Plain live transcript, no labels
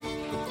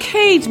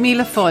Céad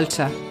Míle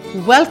Fáilte.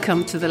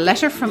 Welcome to the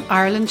Letter from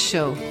Ireland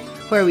show,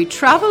 where we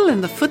travel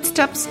in the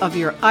footsteps of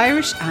your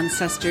Irish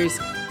ancestors,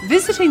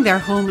 visiting their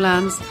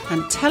homelands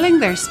and telling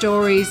their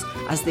stories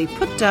as they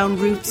put down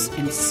roots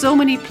in so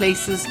many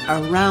places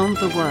around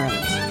the world.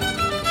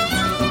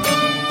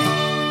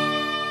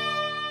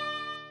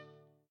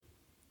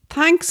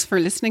 Thanks for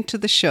listening to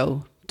the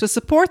show. To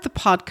support the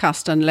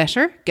podcast and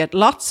letter, get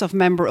lots of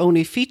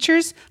member-only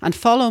features and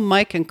follow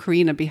Mike and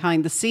Karina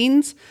behind the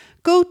scenes,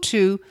 go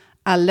to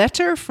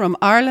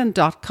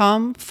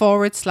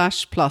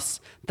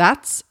aletterfromireland.com/plus.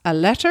 That's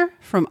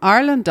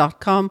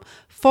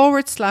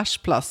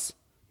aletterfromireland.com/plus.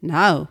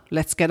 Now,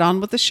 let's get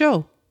on with the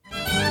show.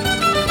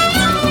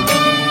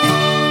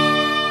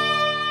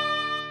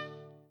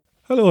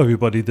 Hello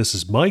everybody, this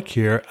is Mike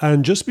here,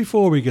 and just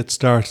before we get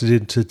started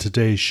into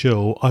today's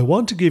show, I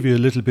want to give you a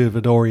little bit of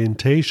an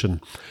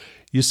orientation.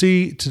 You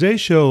see,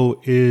 today's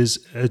show is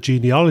a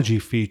genealogy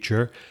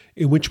feature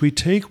in which we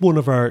take one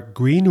of our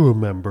green room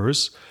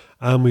members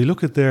and we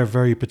look at their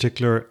very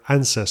particular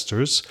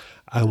ancestors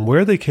and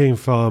where they came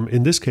from,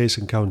 in this case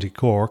in County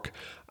Cork,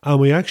 and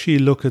we actually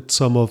look at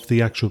some of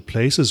the actual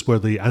places where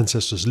the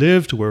ancestors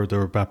lived, where they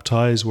were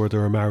baptised, where they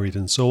were married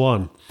and so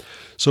on.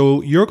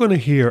 So you're going to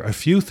hear a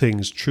few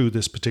things through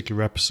this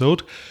particular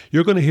episode.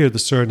 You're going to hear the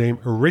surname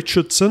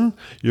Richardson,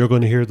 you're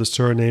going to hear the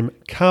surname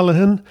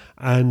Callahan,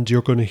 and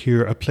you're going to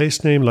hear a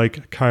place name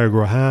like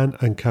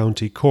Carrigrohan and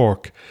County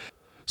Cork.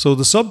 So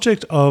the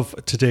subject of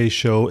today's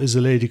show is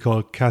a lady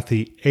called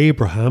Kathy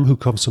Abraham, who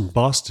comes from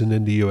Boston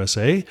in the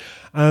USA.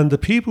 And the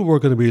people we're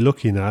going to be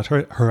looking at,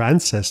 her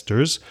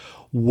ancestors,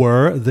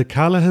 were the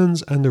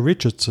Callahans and the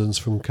Richardsons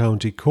from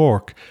County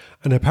Cork.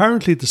 And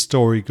apparently the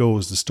story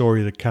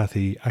that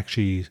Kathy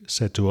actually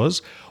said to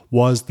us,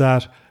 was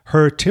that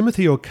her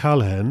Timothy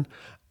O'Callaghan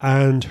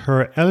and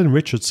her Ellen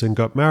Richardson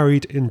got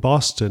married in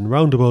Boston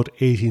round about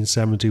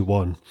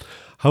 1871.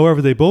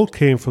 However, they both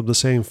came from the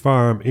same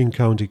farm in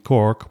County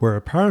Cork, where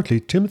apparently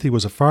Timothy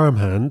was a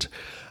farmhand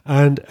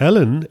and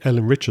Ellen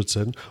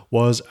Richardson,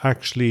 was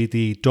actually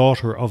the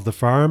daughter of the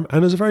farm,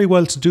 and is a very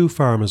well-to-do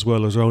farm as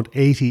well. It was around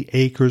 80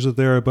 acres or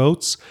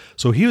thereabouts.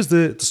 So he was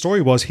the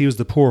story was he was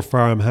the poor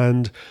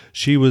farmhand.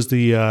 She was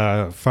the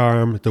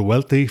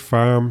wealthy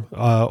farm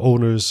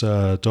owner's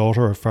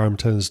daughter, or farm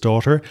tenant's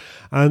daughter,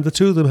 and the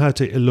two of them had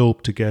to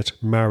elope to get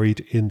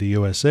married in the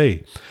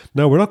USA.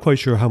 Now, we're not quite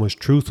sure how much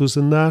truth was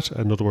in that.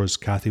 In other words,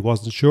 Kathy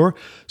wasn't sure.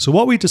 So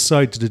what we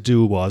decided to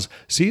do was,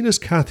 seeing as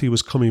Kathy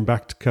was coming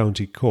back to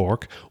County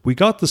Cork, we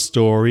got the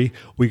story,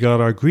 we got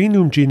our green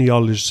room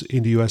genealogist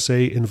in the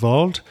USA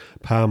involved,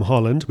 Pam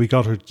Holland. We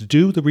got her to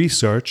do the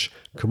research,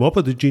 come up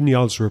with the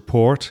genealogy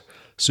report,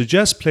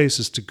 suggest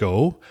places to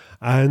go,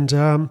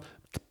 and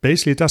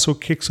basically that's what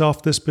kicks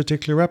off this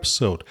particular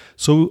episode.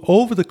 So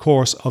over the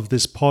course of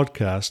this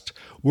podcast,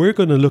 we're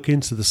going to look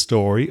into the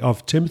story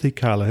of Timothy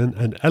Callahan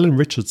and Ellen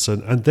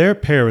Richardson and their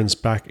parents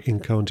back in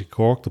County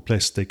Cork, the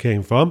place they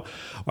came from.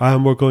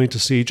 And we're going to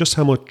see just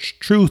how much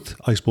truth,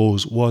 I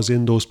suppose, was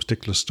in those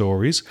particular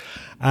stories.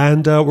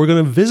 And we're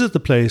going to visit the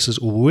places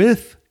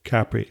with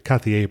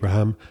Kathy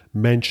Abraham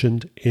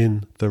mentioned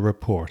in the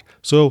report.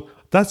 So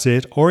that's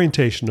it,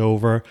 orientation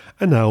over,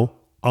 and now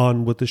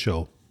on with the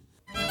show.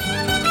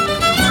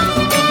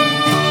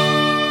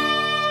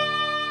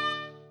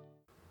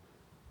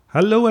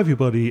 Hello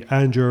everybody,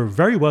 and you're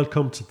very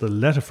welcome to the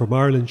Letter from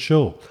Ireland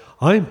show.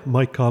 I'm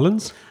Mike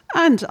Collins.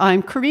 And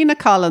I'm Karina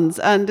Collins,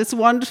 and it's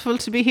wonderful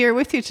to be here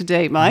with you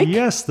today, Mike.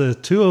 Yes, the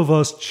two of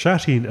us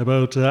chatting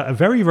about a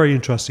very, very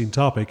interesting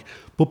topic.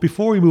 But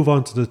before we move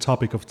on to the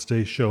topic of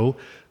today's show,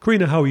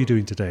 Karina, how are you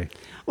doing today?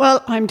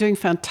 Well, I'm doing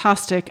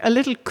fantastic. A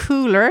little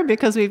cooler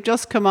because we've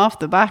just come off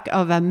the back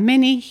of a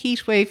mini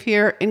heat wave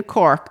here in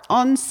Cork,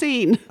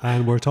 unseen.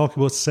 And we're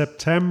talking about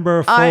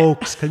September,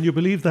 folks. Can you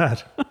believe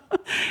that?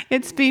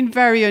 It's been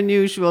very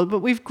unusual, but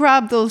we've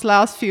grabbed those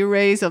last few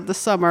rays of the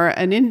summer,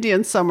 an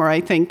Indian summer,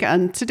 I think.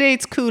 And today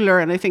it's cooler,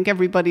 and I think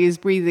everybody is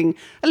breathing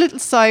a little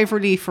sigh of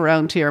relief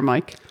around here,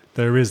 Mike.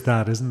 There is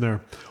that, isn't there?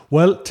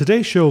 Well,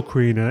 today's show,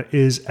 Karina,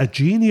 is a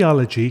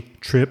genealogy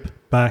trip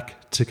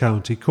back to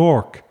County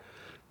Cork.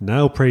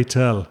 Now, pray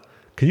tell,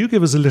 can you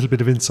give us a little bit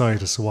of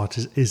insight as to what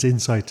is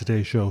inside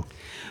today's show?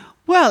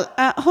 Well,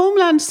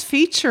 Homelands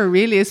feature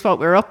really is what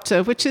we're up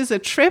to, which is a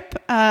trip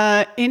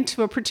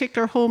into a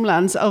particular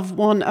homelands of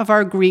one of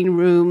our Green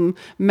Room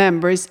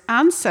members'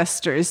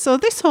 ancestors. So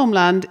this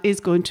homeland is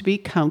going to be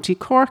County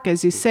Cork,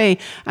 as you say.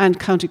 And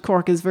County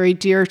Cork is very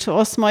dear to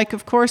us, Mike,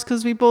 of course,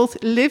 because we both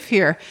live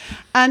here.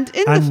 And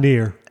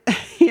near.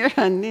 Here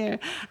and near.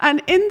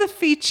 And in the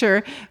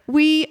feature,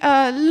 we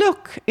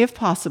look, if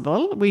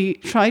possible, we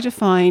try to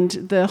find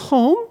the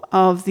home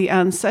of the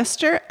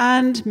ancestor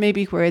and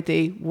maybe where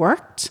they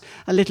worked,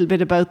 a little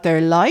bit about their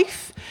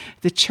life,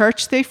 the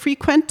church they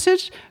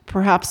frequented,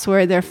 perhaps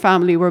where their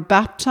family were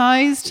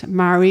baptized,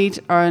 married,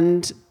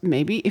 and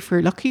maybe, if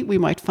we're lucky, we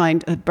might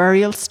find a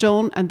burial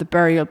stone and the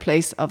burial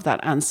place of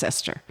that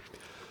ancestor.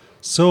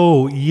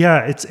 So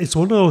yeah, it's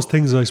one of those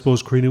things, I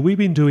suppose, Karina. We've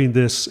been doing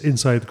this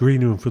inside the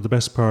green room for the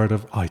best part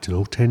of, I don't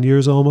know, 10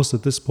 years almost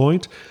at this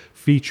point,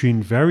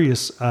 featuring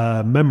various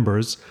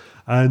members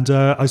and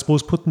I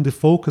suppose putting the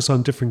focus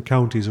on different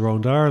counties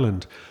around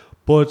Ireland.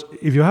 But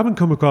if you haven't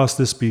come across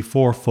this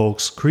before,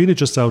 folks, Karina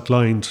just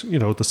outlined,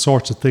 the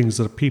sorts of things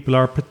that people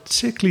are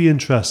particularly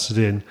interested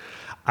in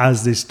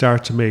as they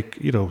start to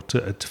make,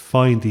 to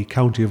find the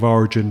county of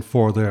origin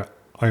for their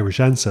Irish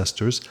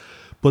ancestors.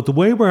 But the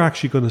way we're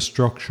actually going to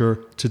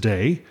structure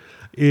today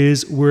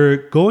is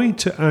we're going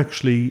to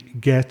actually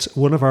get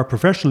one of our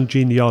professional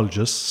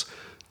genealogists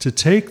to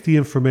take the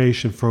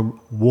information from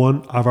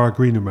one of our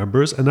greener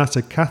members, and that's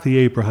a Kathy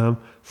Abraham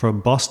from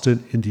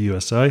Boston in the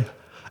USA.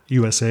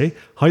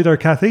 Hi there,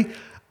 Kathy.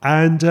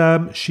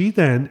 And she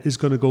then is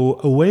going to go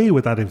away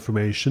with that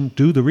information,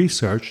 do the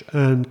research,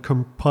 and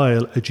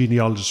compile a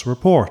genealogist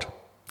report.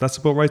 That's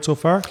about right so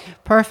far?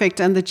 Perfect.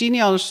 And the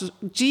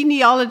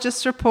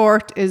genealogist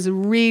report is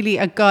really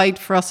a guide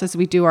for us as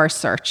we do our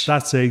search.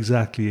 That's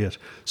exactly it.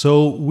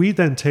 So we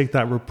then take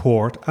that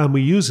report and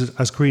we use it,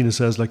 as Karina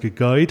says, like a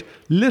guide,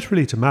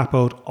 literally to map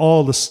out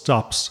all the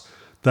stops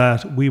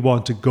that we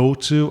want to go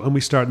to, and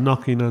we start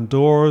knocking on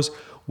doors.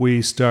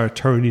 We start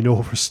turning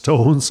over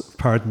stones,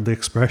 pardon the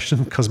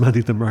expression, because many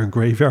of them are in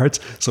graveyards,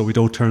 so we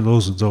don't turn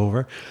those ones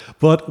over.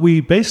 But we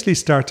basically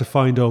start to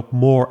find out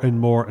more and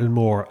more and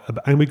more,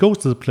 and we go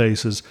to the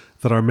places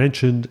that are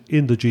mentioned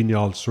in the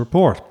genealogist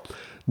report.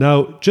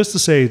 Now, just to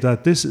say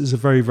that this is a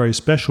very, very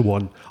special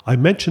one, I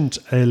mentioned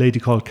a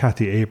lady called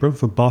Kathy Abraham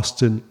from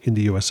Boston in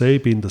the USA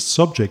being the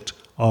subject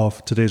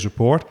of today's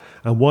report.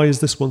 And why is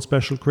this one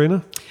special,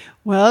 Karina?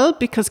 Well,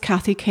 because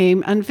Kathy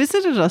came and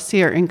visited us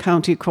here in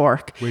County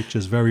Cork. Which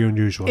is very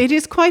unusual. It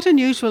is quite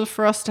unusual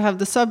for us to have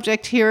the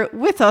subject here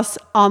with us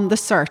on the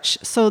search.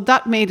 So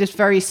that made it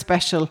very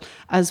special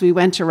as we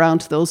went around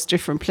to those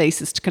different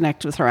places to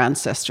connect with our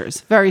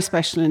ancestors. Very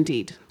special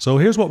indeed. So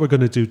here's what we're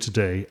going to do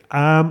today.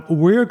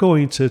 We're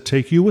going to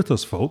take you with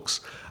us, folks,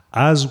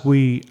 as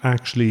we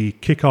actually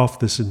kick off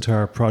this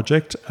entire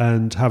project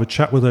and have a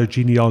chat with our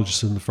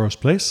genealogist in the first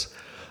place.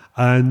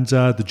 And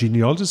the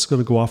genealogist is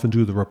going to go off and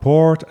do the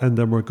report, and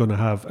then we're going to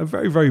have a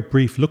very, very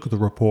brief look at the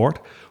report.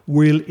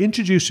 We'll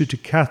introduce you to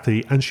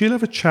Kathy, and she'll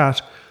have a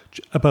chat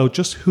about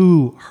just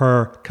who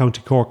her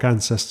County Cork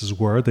ancestors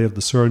were. They have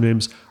the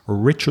surnames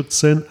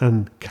Richardson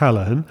and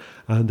Callahan,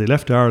 and they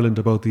left Ireland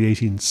about the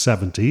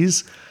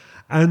 1870s.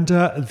 And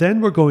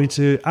then we're going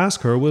to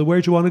ask her, well,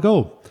 where do you want to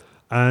go?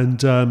 And,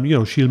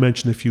 she'll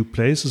mention a few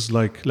places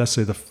like, let's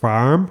say, the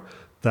farm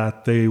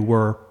that they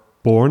were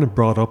born and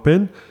brought up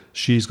in.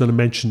 She's going to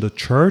mention the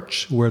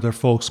church where their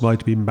folks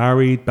might be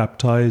married,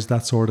 baptized,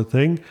 that sort of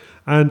thing,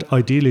 and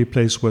ideally a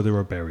place where they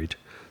were buried.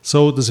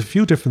 So there's a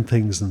few different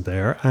things in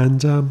there,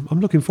 and I'm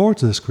looking forward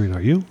to this, Karina.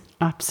 Are you?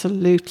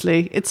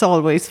 Absolutely. It's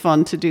always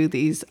fun to do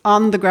these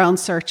on-the-ground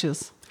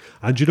searches.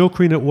 And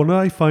Karina, what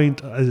I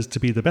find is to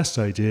be the best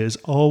idea is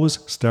always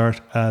start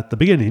at the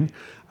beginning.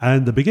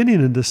 And the beginning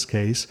in this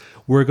case,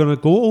 we're going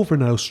to go over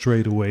now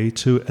straight away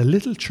to a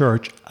little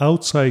church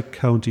outside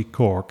County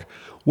Cork,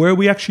 where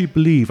we actually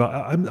believe,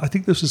 I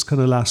think this was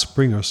kind of last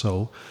spring or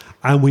so,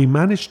 and we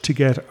managed to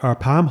get our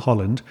Pam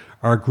Holland,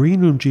 our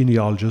green room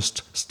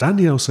genealogist,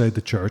 standing outside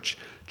the church,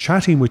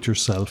 chatting with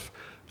yourself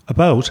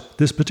about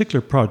this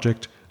particular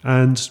project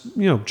and,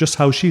 just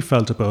how she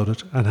felt about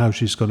it and how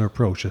she's going to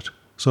approach it.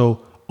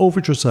 So over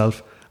to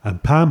yourself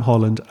and Pam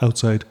Holland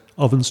outside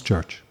Ovens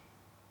Church.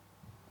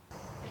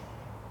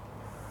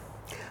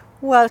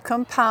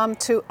 Welcome, Pam,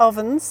 to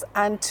Ovens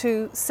and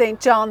to St.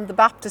 John the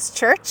Baptist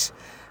Church,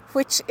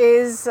 which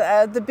is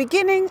the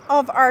beginning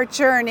of our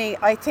journey,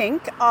 I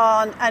think,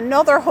 on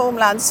another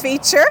Homelands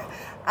feature.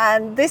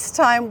 And this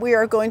time we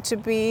are going to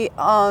be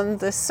on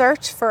the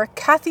search for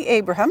Kathy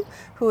Abraham,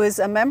 who is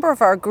a member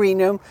of our green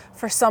room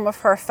for some of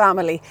her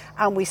family.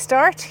 And we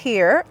start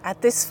here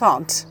at this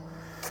font.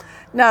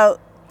 Now,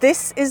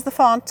 this is the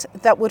font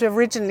that would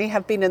originally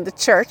have been in the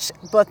church,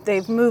 but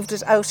they've moved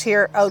it out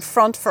here out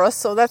front for us.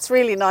 So that's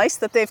really nice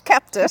that they've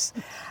kept it.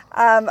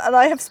 And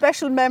I have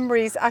special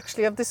memories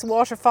actually of this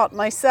water font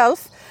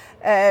myself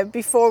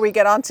before we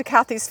get on to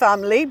Kathy's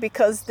family,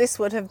 because this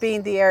would have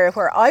been the area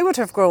where I would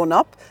have grown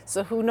up.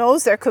 So who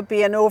knows, there could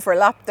be an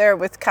overlap there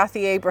with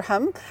Kathy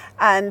Abraham.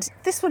 And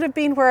this would have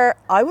been where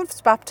I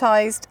was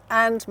baptised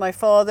and my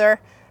father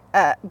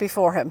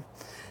before him.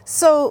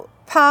 So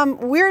Pam,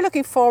 we're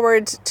looking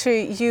forward to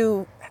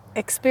you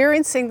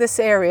experiencing this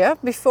area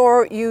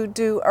before you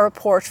do a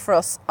report for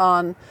us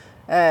on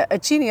a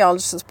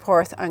genealogist's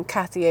report on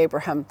Kathy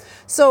Abraham.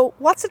 So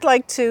what's it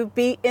like to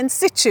be in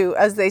situ,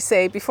 as they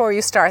say, before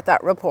you start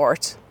that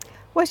report?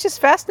 Well, it's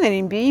just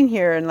fascinating being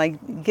here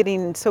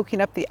and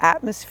soaking up the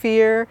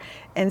atmosphere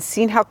and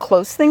seeing how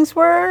close things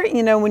were.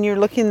 When you're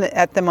looking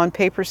at them on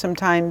paper,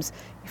 sometimes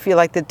you feel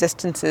like the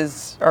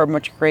distances are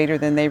much greater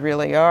than they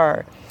really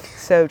are.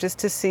 So just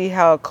to see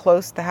how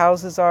close the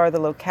houses are, the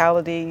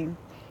locality,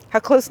 how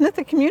close-knit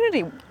the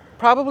community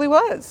probably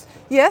was.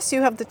 Yes,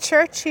 you have the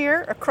church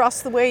here.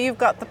 Across the way you've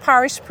got the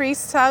parish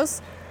priest's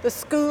house. The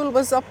school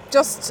was up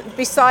just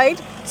beside,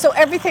 so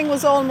everything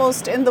was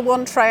almost in the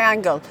one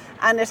triangle,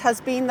 and it has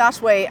been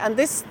that way. And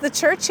the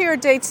church here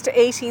dates to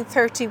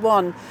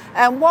 1831.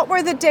 What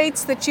were the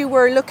dates that you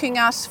were looking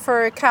at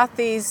for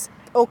Kathy's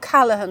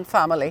O'Callaghan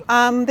family?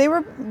 They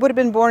would have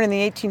been born in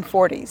the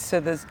 1840s, so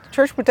the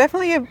church would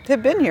definitely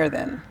have been here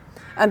then.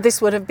 And this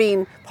would have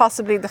been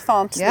possibly the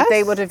font that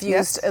they would have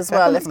used as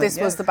well, if this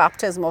was the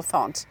baptismal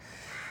font.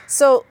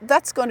 So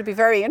that's going to be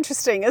very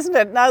interesting, isn't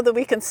it, now that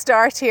we can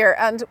start here?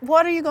 And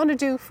what are you going to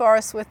do for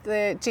us with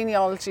the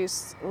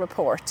genealogies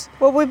report?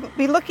 Well, we'll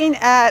be looking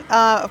at,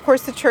 of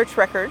course, the church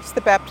records,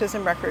 the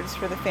baptism records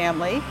for the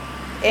family,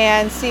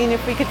 and seeing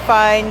if we could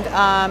find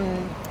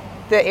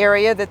the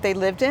area that they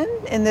lived in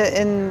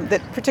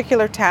the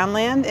particular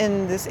townland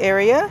in this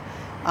area,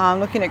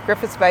 looking at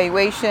Griffith's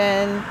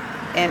valuation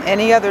and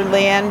any other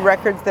land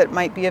records that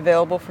might be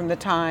available from the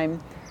time,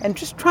 and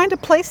just trying to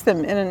place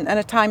them in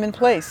a time and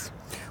place.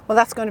 Well,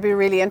 that's going to be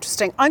really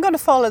interesting. I'm going to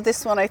follow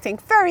this one, I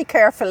think, very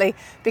carefully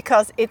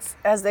because it's,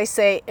 as they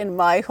say, in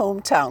my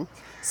hometown.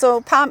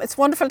 So, Pam, it's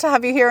wonderful to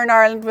have you here in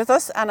Ireland with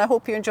us, and I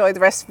hope you enjoy the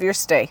rest of your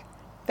stay.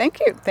 Thank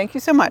you. Thank you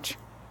so much.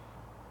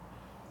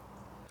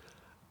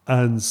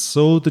 And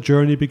so the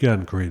journey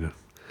began, Karina.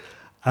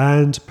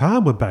 And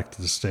Pam went back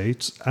to the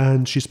States,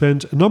 and she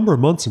spent a number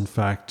of months, in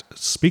fact,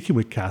 speaking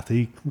with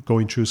Kathy,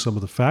 going through some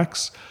of the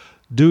facts,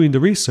 doing the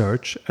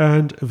research,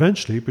 and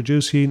eventually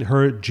producing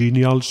her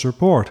genealogy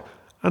report.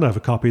 And I have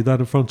a copy of that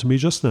in front of me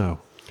just now.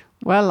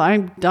 Well,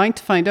 I'm dying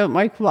to find out,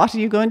 Mike, what are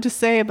you going to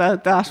say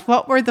about that?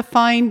 What were the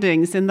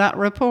findings in that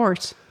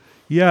report?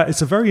 Yeah,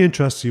 it's a very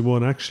interesting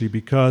one, actually,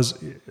 because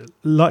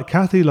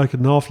Kathy, like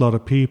an awful lot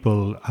of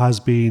people, has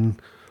been,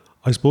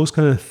 I suppose,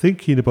 kind of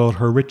thinking about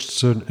her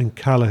Richardson and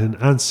Callaghan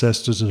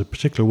ancestors in a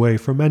particular way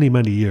for many,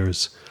 many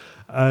years.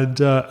 And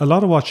a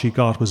lot of what she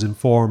got was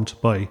informed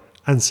by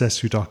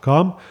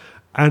Ancestry.com.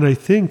 And I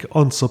think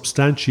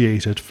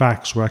unsubstantiated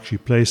facts were actually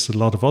placed in a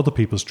lot of other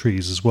people's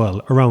trees as well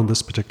around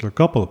this particular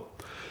couple.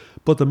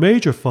 But the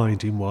major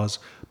finding was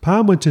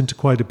Pam went into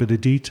quite a bit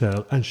of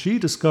detail, and she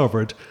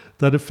discovered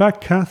that in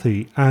fact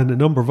Kathy and a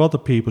number of other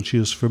people she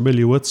was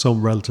familiar with,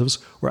 some relatives,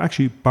 were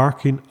actually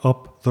barking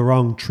up the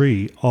wrong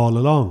tree all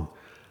along.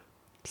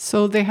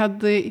 So they had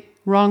the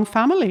wrong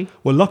family.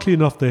 Well, luckily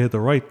enough, they had the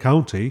right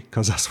county,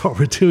 because that's what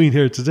we're doing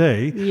here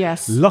today.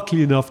 Yes.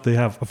 Luckily enough, they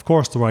have, of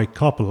course, the right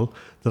couple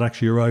that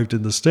actually arrived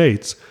in the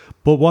States.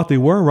 But what they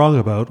were wrong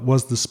about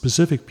was the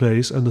specific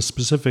place and the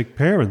specific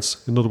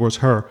parents, in other words,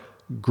 her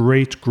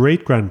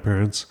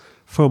great-great-grandparents,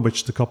 from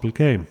which the couple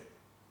came.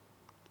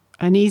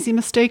 An easy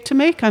mistake to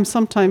make, I'm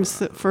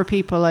sometimes, for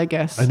people, I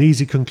guess. An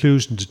easy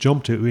conclusion to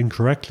jump to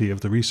incorrectly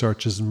if the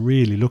research isn't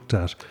really looked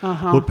at.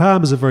 But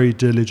Pam is a very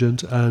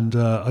diligent and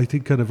I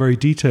think kind of very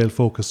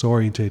detail-focused,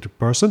 orientated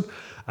person.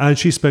 And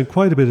she spent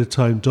quite a bit of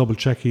time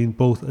double-checking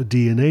both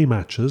DNA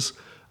matches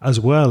as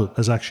well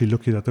as actually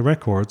looking at the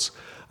records.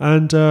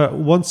 And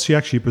once she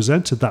actually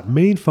presented that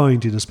main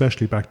finding,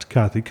 especially back to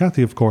Kathy,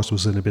 Kathy, of course,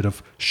 was in a bit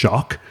of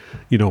shock.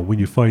 You know, when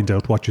you find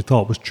out what you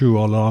thought was true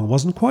all along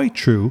wasn't quite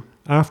true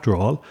after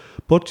all.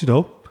 But, you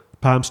know,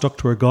 Pam stuck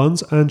to her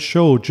guns and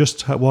showed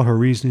just what her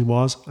reasoning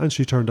was, and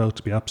she turned out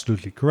to be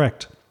absolutely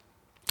correct.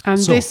 And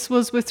so, this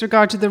was with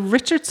regard to the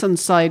Richardson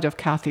side of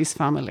Kathy's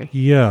family.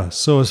 Yeah,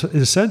 so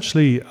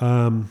essentially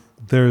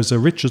there's a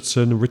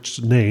Richardson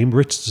name,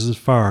 Richardson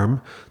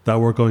Farm, that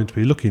we're going to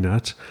be looking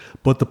at.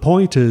 But the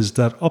point is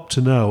that up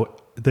to now,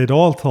 they'd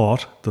all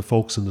thought, the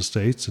folks in the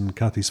States and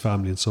Kathy's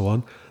family and so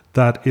on,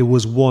 that it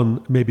was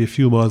one maybe a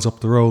few miles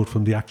up the road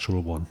from the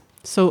actual one.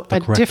 So a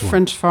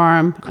different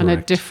farm and a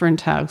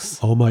different house.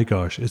 Oh my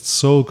gosh, it's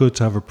so good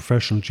to have a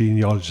professional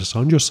genealogist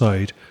on your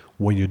side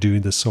when you're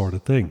doing this sort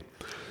of thing.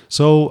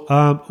 So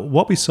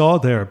what we saw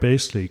there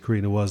basically,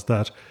 Karina, was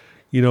that,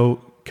 you know,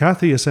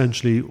 Kathy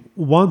essentially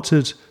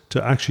wanted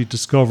to actually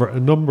discover a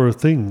number of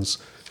things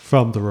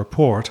from the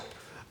report.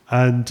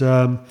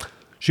 And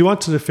she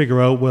wanted to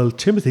figure out, well,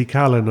 Timothy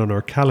Callan on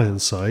her Callaghan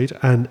side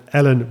and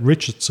Ellen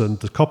Richardson,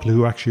 the couple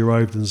who actually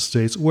arrived in the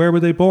States, where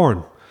were they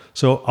born?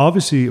 So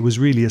obviously it was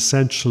really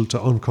essential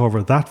to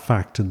uncover that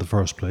fact in the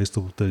first place,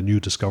 the new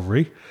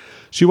discovery.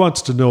 She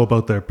wanted to know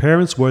about their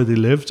parents, where they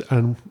lived,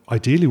 and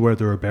ideally where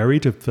they were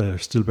buried, if they're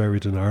still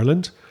buried in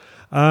Ireland.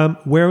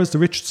 Where was the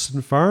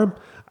Richardson farm?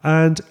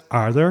 And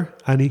are there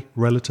any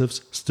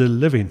relatives still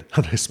living?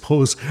 And I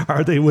suppose,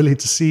 are they willing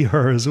to see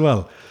her as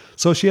well?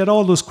 So she had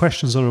all those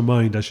questions on her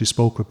mind as she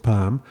spoke with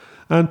Pam.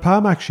 And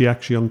Pam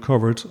actually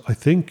uncovered, I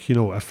think, you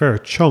know, a fair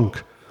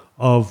chunk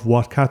of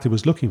what Kathy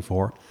was looking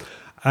for.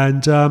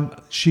 And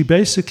she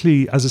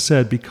basically, as I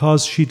said,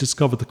 because she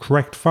discovered the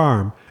correct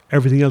farm,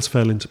 everything else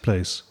fell into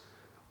place.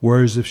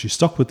 Whereas if she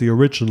stuck with the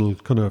original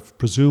kind of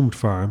presumed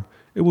farm,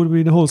 it would have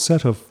been a whole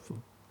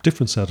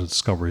different set of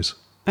discoveries.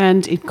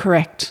 And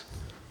incorrect.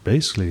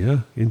 Basically,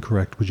 yeah,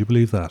 incorrect. Would you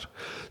believe that?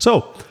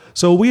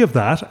 So we have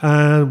that,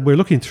 and we're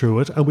looking through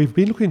it, and we've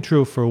been looking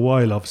through it for a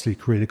while, obviously,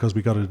 Karina, because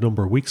we got it a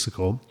number of weeks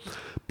ago.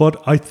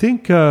 But I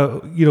think,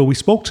 we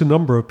spoke to a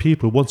number of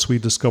people once we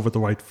discovered the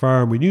right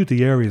farm. We knew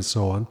the area and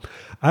so on.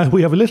 And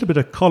we have a little bit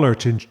of colour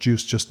to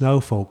introduce just now,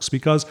 folks,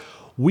 because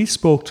we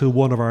spoke to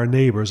one of our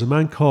neighbours, a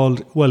man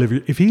called, well,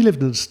 if he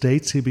lived in the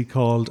States, he'd be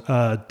called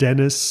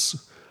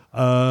Dennis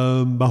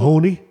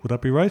Mahoney. Would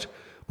that be right?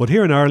 But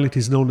here in Ireland,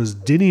 he's known as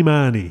Dinny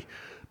Manny,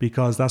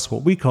 because that's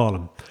what we call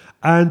him.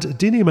 And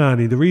Dinny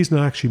Manny, the reason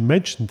I actually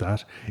mentioned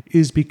that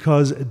is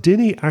because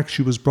Dinny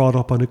actually was brought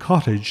up on a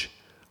cottage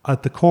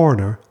at the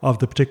corner of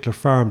the particular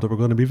farm that we're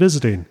going to be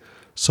visiting.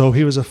 So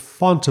he was a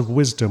font of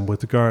wisdom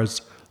with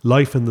regards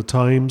life in the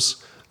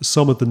times,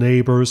 some of the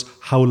neighbours,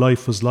 how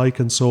life was like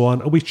and so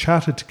on. And we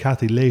chatted to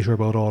Kathy later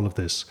about all of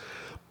this.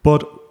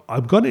 But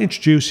I'm going to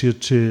introduce you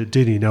to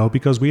Dinny now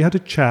because we had a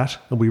chat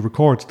and we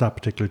recorded that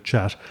particular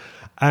chat.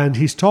 And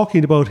he's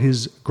talking about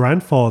his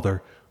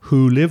grandfather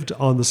who lived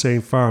on the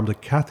same farm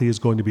that Kathy is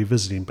going to be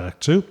visiting back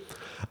to.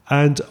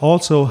 And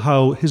also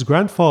how his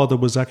grandfather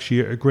was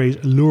actually a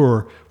great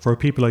lure for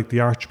people like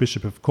the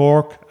Archbishop of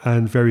Cork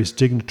and various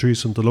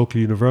dignitaries from the local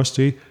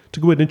university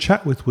to go in and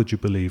chat with, would you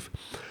believe?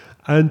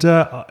 And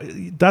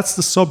that's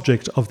the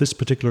subject of this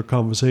particular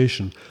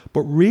conversation.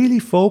 But really,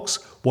 folks,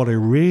 what I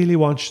really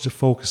want you to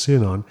focus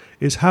in on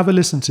is have a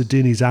listen to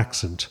Dinny's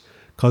accent,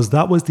 because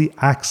that was the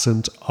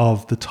accent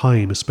of the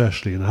time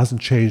especially, and it hasn't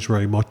changed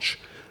very much.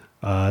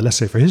 Let's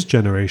say for his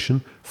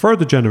generation.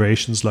 Further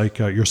generations like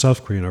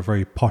yourself, Karina, are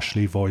very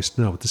poshly voiced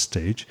now at this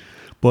stage.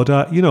 But,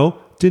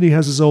 Dinny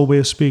has his own way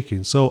of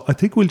speaking. So I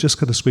think we'll just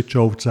kind of switch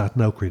over to that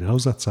now, Karina.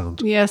 How's that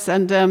sound? Yes,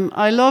 and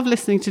I love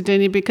listening to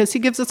Dinny because he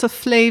gives us a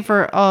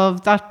flavour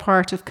of that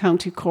part of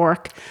County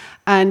Cork.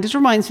 And it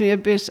reminds me a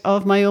bit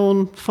of my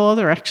own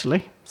father,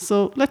 actually.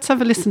 So let's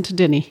have a listen to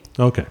Dinny.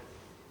 Okay.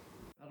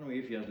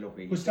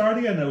 Lucky. We're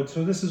starting again now,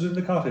 so this is in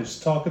the cottage,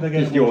 talking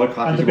again. This is the old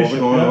cottage, and the bishop,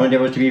 there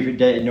was to be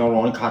no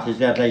one cottage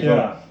there, like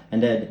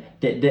and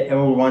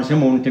once a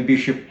month the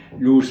bishop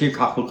Lucy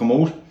Cockle come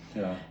out.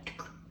 Yeah.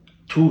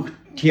 Two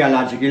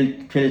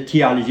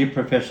theology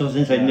professors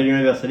inside the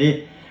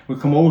university would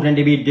come out and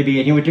they'd be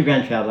debating with the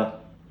grandfather.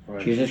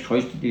 Right. Jesus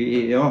Christ,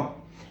 he was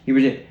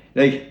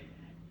like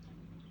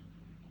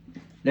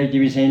they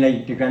were saying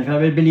like the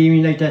grandfather was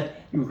believing like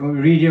that you can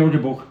read out the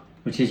book,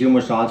 which says you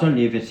must also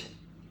live it.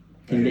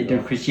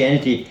 The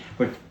Christianity,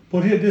 but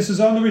here, this is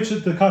on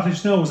the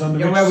cottage now is on the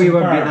Richardson where we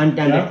were, farm.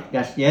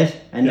 Yes,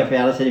 and the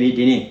fellow said we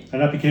didn't. And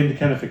that became the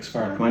Kennefic's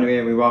farm. Come on,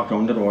 we walked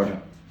down the road.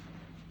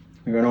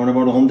 We went on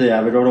about 100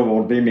 yards without a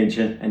word being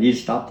mentioned, and he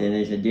stopped there and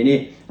he said,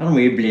 Dinny, aren't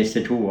we blessed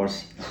the two of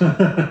us?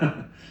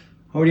 How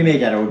do you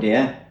make that out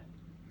there?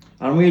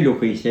 Aren't we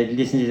lucky, he said,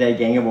 listen to that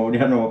gang about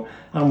there now.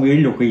 Aren't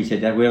we lucky, he said,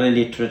 that we're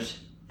illiterate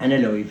and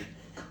alive.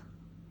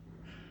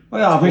 I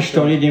haven't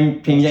studied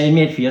them things that he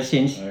made for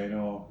since. I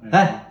know.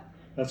 Huh?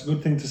 That's a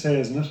good thing to say,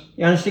 isn't it?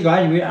 Yeah, honest to God,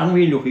 aren't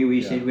we lucky,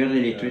 we said, we're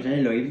illiterate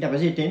and alive. That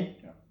was it then.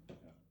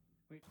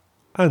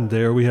 And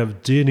there we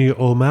have Dinny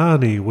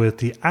O'Mahony with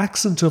the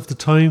accent of the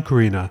time,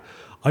 Karina.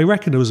 I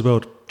reckon it was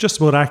just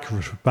about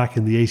accurate back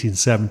in the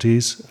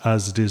 1870s,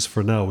 as it is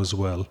for now as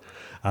well.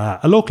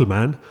 A local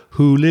man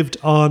who lived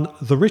on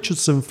the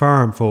Richardson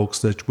farm, folks,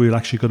 that we're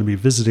actually going to be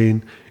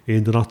visiting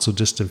in the not so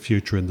distant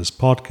future in this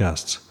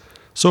podcast.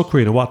 So,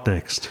 Karina, what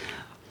next?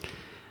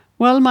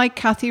 Well, my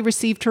Kathy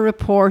received her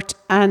report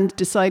and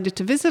decided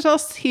to visit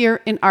us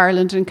here in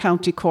Ireland in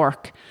County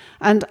Cork.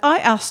 And I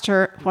asked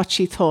her what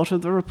she thought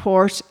of the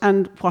report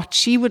and what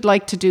she would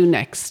like to do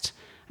next.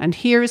 And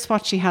here is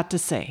what she had to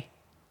say.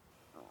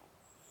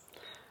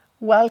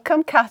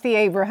 Welcome, Kathy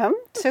Abraham,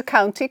 to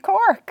County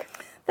Cork.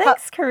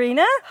 Thanks,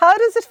 Karina. How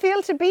does it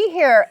feel to be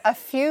here, a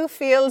few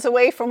fields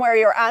away from where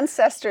your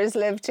ancestors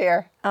lived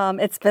here?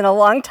 It's been a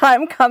long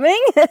time coming,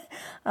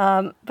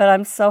 but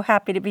I'm so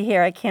happy to be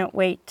here. I can't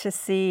wait to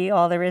see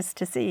all there is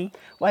to see.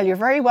 Well, you're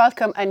very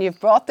welcome, and you've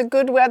brought the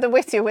good weather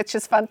with you, which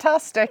is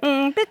fantastic.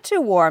 A bit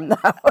too warm,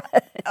 though.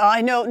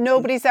 I know,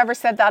 nobody's ever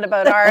said that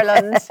about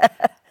Ireland.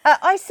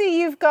 I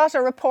see you've got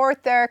a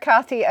report there,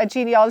 Kathy, a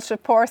genealogy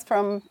report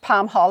from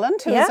Pam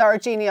Holland, who is our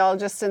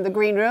genealogist in the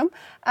green room.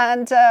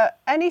 And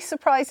any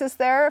surprises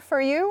there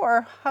for you,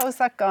 or how's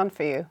that gone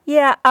for you?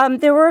 Yeah,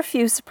 there were a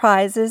few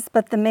surprises,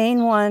 but the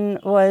main one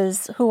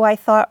was who I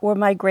thought were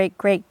my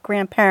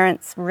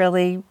great-great-grandparents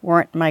really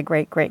weren't my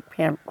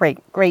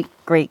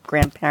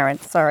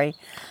great-great-great-great-grandparents, sorry.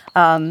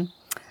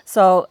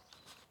 So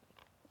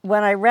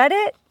when I read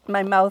it,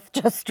 my mouth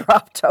just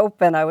dropped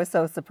open. I was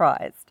so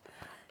surprised.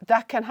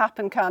 That can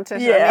happen, can't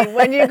it? Yeah. I mean,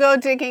 when you go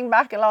digging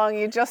back along,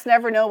 you just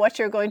never know what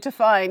you're going to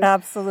find.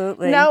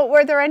 Absolutely. Now,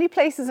 were there any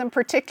places in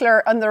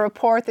particular on the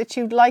report that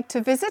you'd like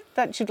to visit,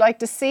 that you'd like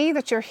to see,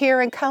 that you're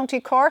here in County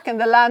Cork, in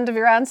the land of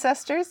your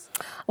ancestors?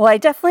 Well, I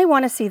definitely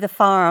want to see the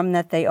farm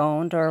that they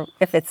owned, or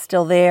if it's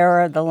still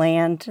there, or the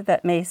land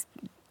that may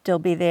still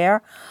be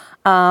there.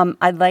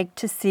 I'd like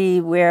to see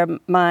where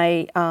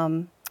my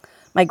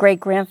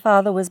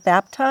great-grandfather was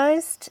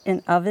baptized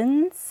in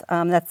Ovens.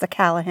 That's the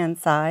Callahan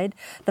side.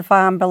 The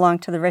farm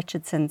belonged to the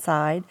Richardson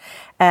side.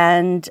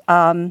 And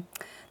the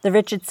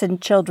Richardson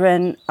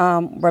children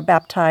were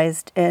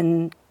baptized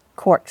in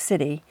Cork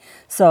City.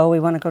 So we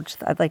want to go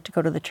I'd like to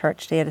go to the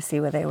church there to see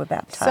where they were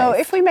baptized. So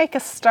if we make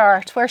a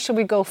start, where should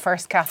we go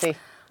first, Kathy?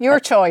 Your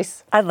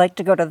choice. I'd like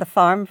to go to the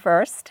farm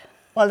first.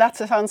 Well, that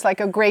sounds like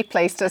a great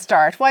place to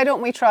start. Why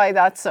don't we try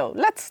that? So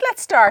let's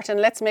start and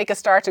let's make a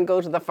start and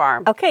go to the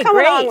farm. Okay, Come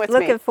great. along with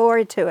Looking me.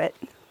 forward to it.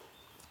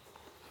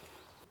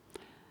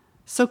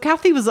 So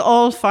Kathy was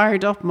all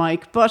fired up,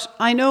 Mike, but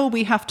I know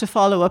we have to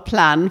follow a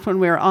plan when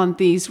we're on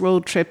these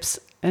road trips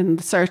in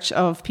search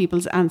of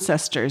people's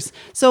ancestors.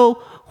 So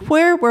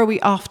where were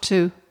we off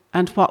to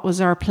and what was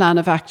our plan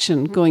of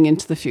action going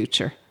into the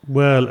future?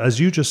 Well, as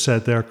you just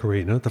said there,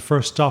 Karina, the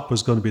first stop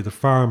was going to be the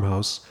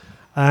farmhouse.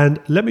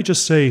 And let me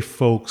just say,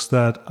 folks,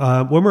 that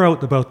when we're out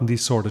and about in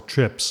these sort of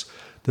trips,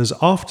 there's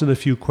often a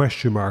few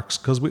question marks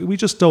because we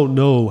just don't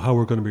know how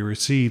we're going to be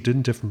received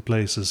in different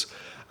places.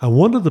 And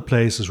one of the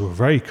places we're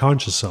very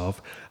conscious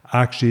of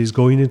actually is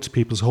going into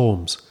people's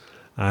homes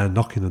and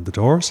knocking on the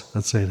doors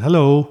and saying,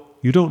 hello,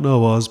 you don't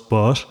know us,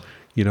 but,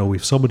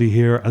 we've somebody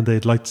here and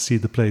they'd like to see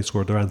the place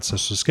where their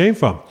ancestors came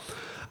from.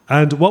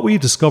 And what we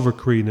discovered,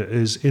 Karina,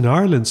 is in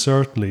Ireland,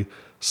 certainly,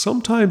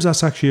 sometimes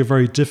that's actually a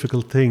very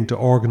difficult thing to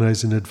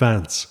organise in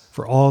advance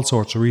for all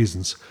sorts of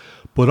reasons.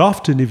 But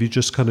often if you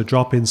just kind of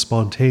drop in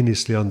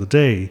spontaneously on the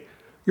day,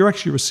 you're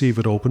actually received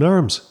with open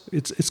arms.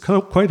 It's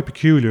kind of quite a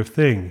peculiar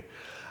thing.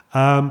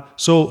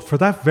 So for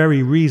that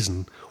very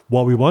reason,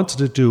 what we wanted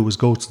to do was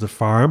go to the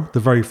farm, the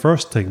very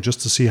first thing,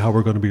 just to see how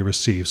we're going to be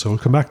received. So we'll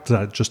come back to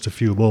that in just a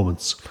few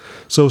moments.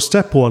 So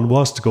step one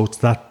was to go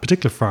to that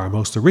particular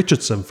farmhouse, the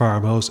Richardson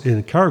farmhouse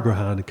in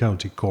Carrigrahan in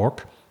County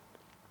Cork.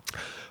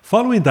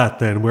 Following that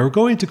then, we're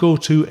going to go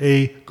to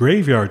a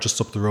graveyard just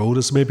up the road.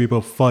 It's maybe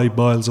about 5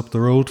 miles up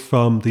the road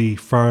from the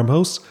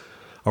farmhouse,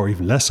 or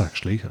even less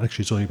actually.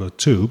 Actually, it's only about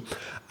 2.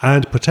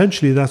 And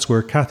potentially that's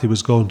where Kathy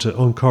was going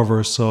to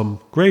uncover some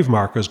grave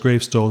markers,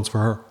 gravestones for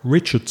her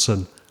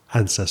Richardson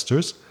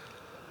ancestors.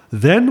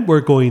 Then we're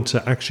going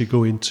to actually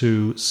go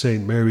into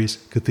St. Mary's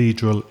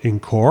Cathedral in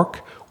Cork,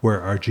 where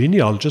our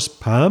genealogist,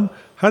 Pam,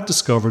 had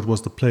discovered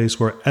was the place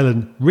where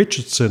Ellen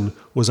Richardson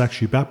was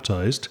actually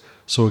baptised.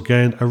 So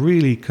again, a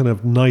really kind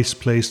of nice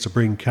place to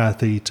bring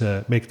Kathy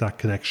to make that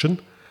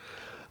connection.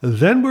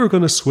 Then we're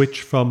going to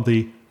switch from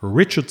the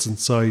Richardson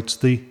side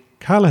to the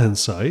Callahan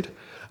side,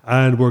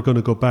 and we're going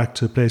to go back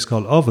to a place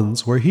called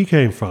Ovens, where he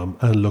came from,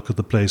 and look at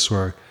the place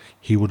where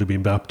he would have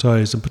been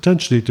baptised and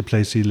potentially the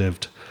place he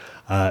lived,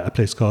 a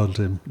place called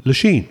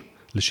Lachine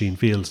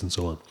Fields and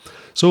so on.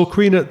 So,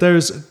 Karina,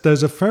 there's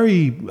a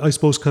very, I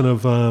suppose, kind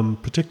of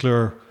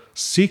particular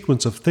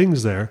sequence of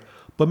things there,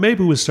 but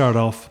maybe we'll start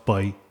off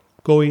by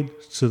going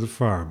to the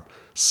farm.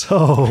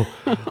 So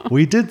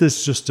we did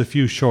this just a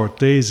few short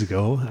days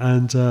ago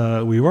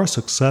and we were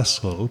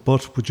successful,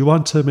 but would you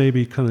want to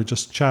maybe kind of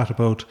just chat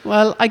about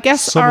Well, I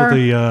guess some of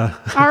the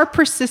our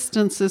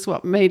persistence is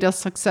what made us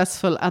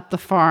successful at the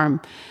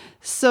farm.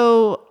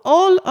 So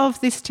all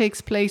of this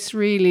takes place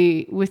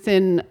really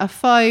within a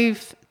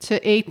 5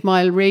 to 8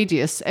 mile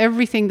radius.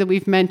 Everything that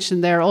we've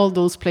mentioned there, all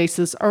those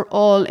places are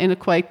all in a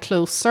quite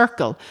close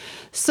circle.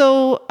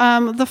 So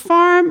the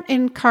farm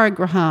in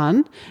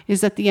Carrigrahan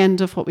is at the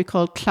end of what we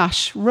call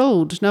Clash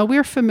Road. Now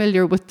we're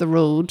familiar with the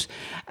road,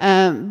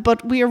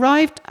 but we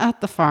arrived at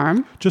the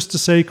farm. Just to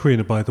say,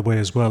 Karina, by the way,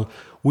 as well,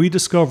 we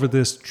discovered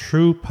this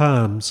through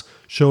Pam's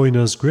showing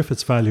us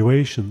Griffith's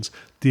valuations,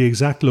 the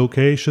exact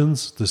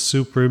locations, the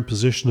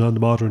superimposition on the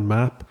modern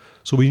map.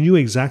 So we knew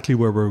exactly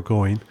where we were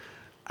going,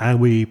 and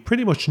we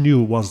pretty much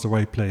knew it was the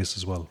right place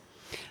as well.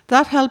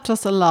 That helped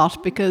us a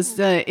lot because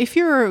if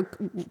you're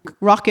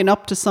rocking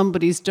up to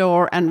somebody's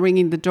door and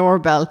ringing the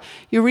doorbell,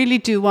 you really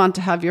do want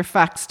to have your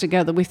facts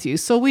together with you.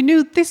 So we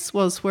knew this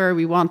was where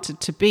we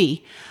wanted to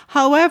be.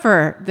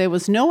 However, there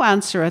was no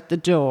answer at the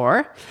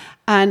door.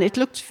 And it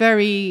looked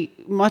very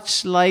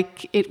much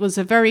like it was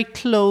a very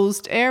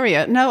closed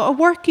area. Now, a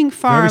working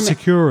farm... Very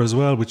secure as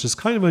well, which is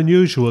kind of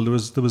unusual. There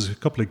was a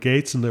couple of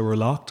gates and they were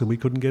locked and we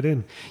couldn't get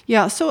in.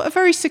 Yeah, so a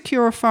very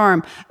secure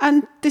farm.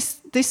 And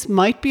this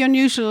might be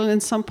unusual in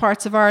some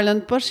parts of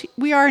Ireland, but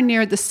we are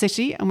near the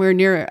city and we're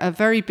near a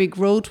very big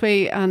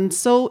roadway, and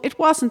so it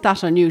wasn't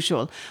that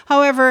unusual.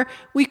 However,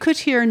 we could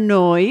hear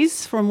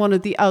noise from one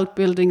of the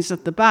outbuildings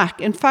at the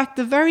back. In fact,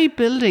 the very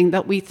building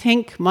that we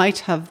think might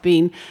have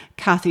been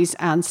Kathy's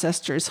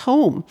ancestors'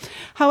 home.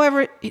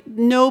 However,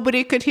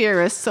 nobody could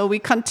hear us, so we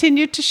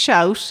continued to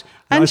shout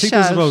and I think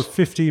shout. there's about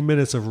 15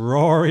 minutes of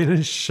roaring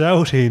and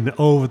shouting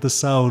over the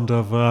sound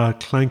of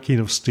clanking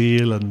of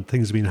steel and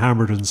things being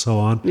hammered and so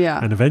on. Yeah.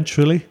 And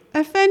eventually,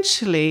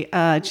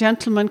 a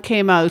gentleman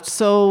came out.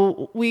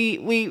 So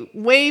we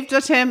waved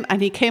at him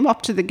and he came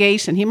up to the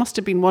gate and he must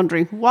have been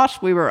wondering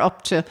what we were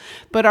up to.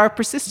 But our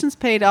persistence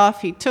paid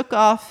off. He took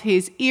off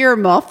his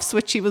earmuffs,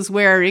 which he was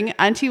wearing,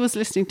 and he was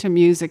listening to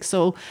music.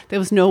 So there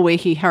was no way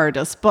he heard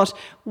us. But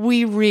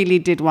we really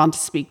did want to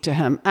speak to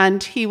him.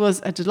 And he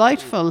was a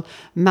delightful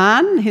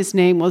man. His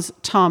name was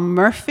Tom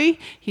Murphy.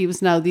 He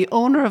was now the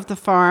owner of the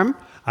farm.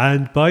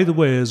 and by the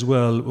way as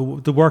well,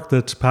 the work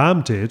that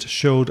Pam did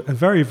showed a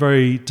very,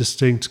 very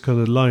distinct kind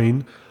of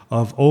line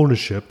of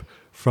ownership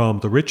from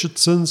the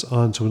Richardsons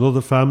onto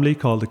another family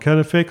called the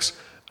Kenneficks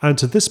and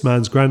to this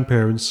man's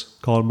grandparents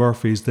called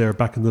Murphys there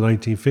back in the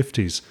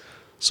 1950s.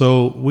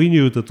 So we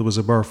knew that there was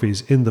a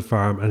Murphys in the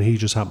farm and he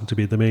just happened to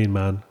be the main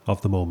man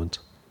of the moment.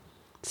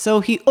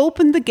 So he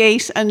opened the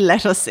gate and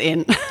let us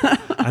in.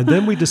 And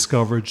then we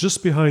discovered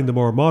just behind the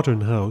more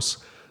modern house,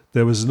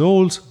 there was an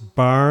old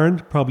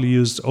barn, probably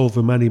used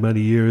over many,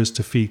 many years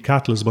to feed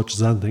cattle as much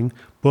as anything.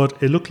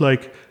 But it looked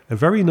like a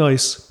very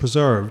nice,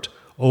 preserved,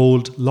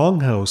 old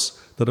longhouse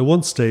that at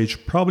one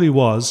stage probably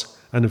was,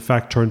 and in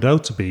fact turned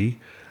out to be,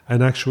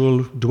 an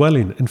actual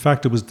dwelling. In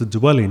fact, it was the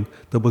dwelling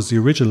that was the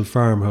original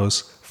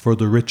farmhouse for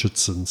the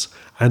Richardsons.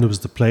 And it was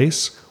the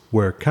place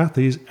where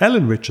Kathy's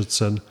Ellen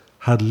Richardson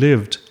had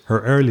lived her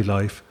early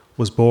life,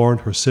 was born,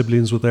 her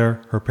siblings were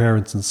there, her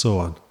parents and so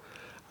on.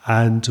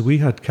 And we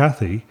had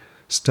Kathy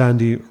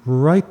standing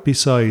right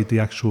beside the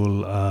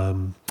actual,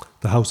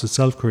 the house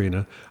itself,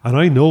 Karina. And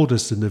I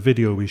noticed in the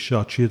video we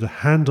shot, she had a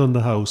hand on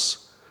the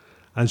house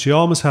and she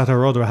almost had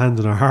her other hand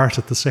on her heart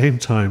at the same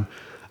time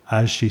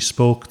as she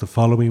spoke the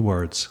following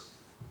words.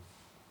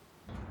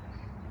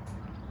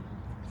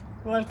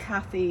 Well,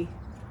 Kathy,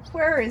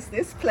 where is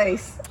this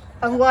place?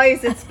 And why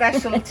is it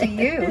special to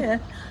you?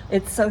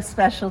 It's so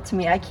special to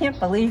me. I can't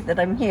believe that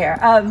I'm here.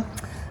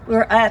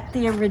 We're at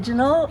the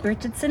original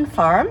Richardson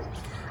farm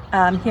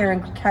here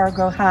in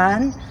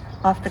Carrigrohan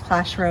off the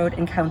Clash Road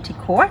in County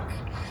Cork.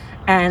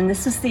 And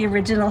this is the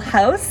original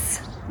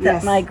house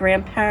that my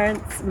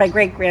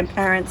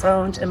great-grandparents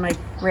owned and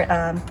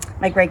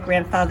my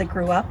great-grandfather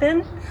grew up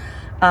in.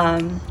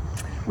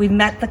 We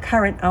met the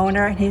current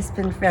owner and he's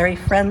been very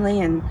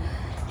friendly and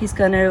he's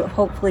going to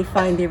hopefully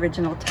find the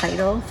original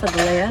title for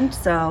the land.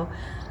 So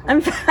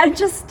I'm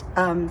just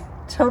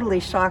totally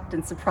shocked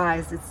and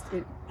surprised. It's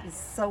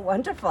so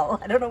wonderful.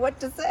 I don't know what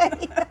to say.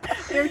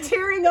 You're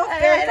tearing up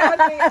there,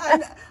 Kathy,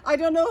 and I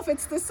don't know if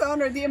it's the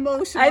sun or the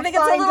emotion. I think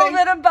it's a little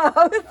bit of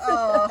both.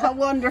 Oh, how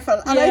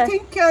wonderful. And I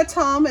think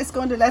Tom is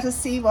going to let us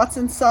see what's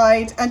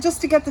inside and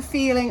just to get the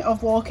feeling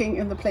of walking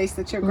in the place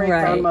that your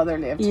great-grandmother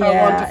lived. How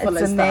wonderful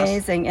is that? It's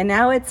amazing. And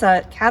now it's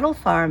a cattle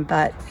farm,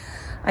 but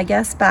I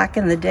guess back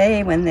in the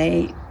day when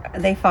they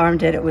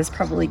farmed it, it was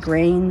probably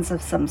grains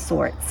of some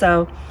sort.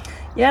 So,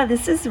 yeah,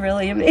 this is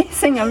really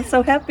amazing. I'm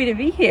so happy to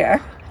be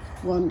here.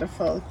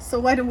 Wonderful. So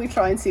why don't we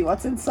try and see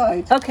what's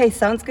inside? Okay,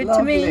 sounds good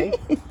to me.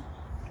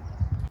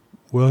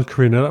 Well,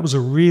 Karina, that was a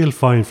real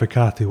find for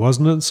Kathy,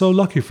 wasn't it? And so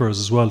lucky for us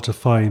as well to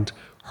find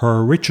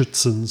her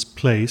Richardson's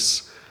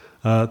place,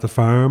 the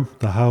farm,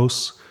 the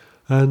house,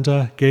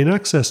 and gain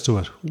access to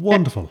it.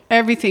 Wonderful.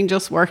 Everything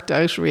just worked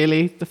out,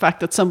 really. The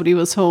fact that somebody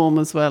was home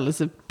as well is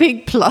a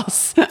big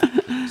plus.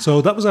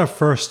 So that was our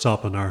first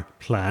stop on our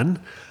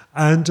plan.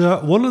 And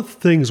one of the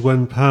things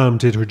when Pam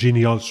did her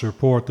genealogy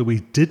report that we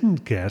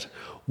didn't get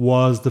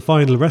was the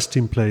final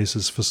resting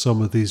places for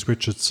some of these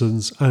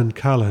Richardsons and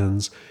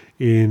Callahans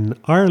in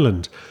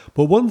Ireland.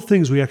 But one of the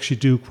things we actually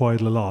do quite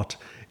a lot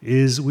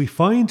is we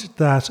find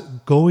that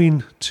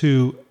going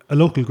to a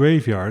local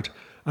graveyard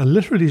and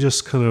literally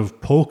just kind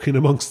of poking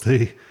amongst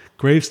the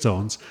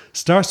gravestones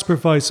starts to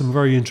provide some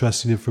very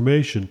interesting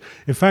information.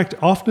 In fact,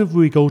 often if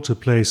we go to a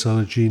place on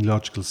a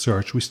genealogical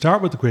search, we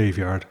start with the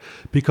graveyard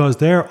because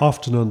there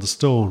often on the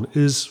stone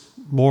is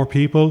more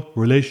people,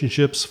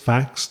 relationships,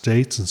 facts,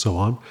 dates and so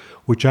on,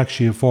 which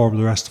actually inform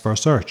the rest of our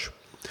search.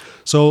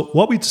 So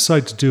what we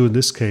decided to do in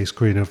this case,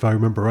 Karina, if I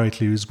remember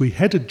rightly, is we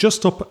headed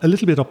just up a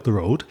little bit up the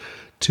road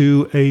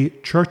to a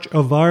Church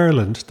of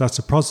Ireland, that's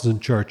a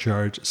Protestant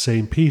churchyard,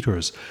 St.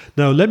 Peter's.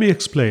 Now, let me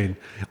explain.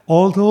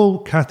 Although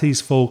Kathy's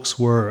folks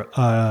were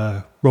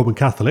Roman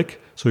Catholic,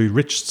 so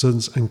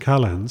Richardsons and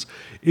Callahans,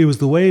 it was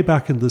the way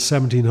back in the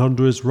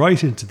 1700s,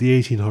 right into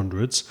the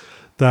 1800s,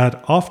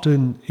 that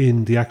often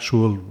in the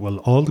actual, well,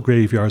 all the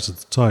graveyards at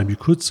the time, you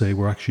could say,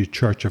 were actually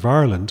Church of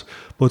Ireland,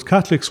 but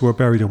Catholics were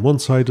buried on one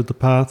side of the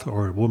path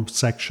or in one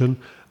section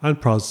and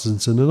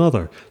Protestants in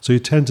another. So you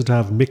tended to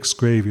have mixed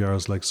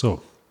graveyards like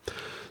so.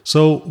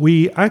 So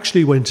we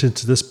actually went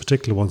into this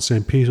particular one,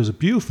 St. Peter's, a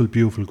beautiful,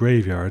 beautiful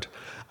graveyard,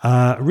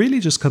 really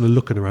just kind of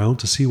looking around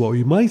to see what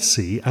we might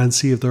see and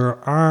see if there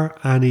are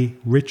any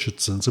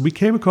Richardsons. And we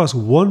came across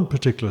one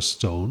particular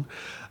stone,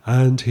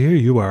 and here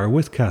you are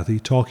with Kathy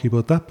talking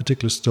about that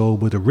particular stone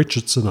with a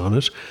Richardson on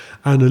it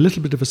and a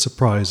little bit of a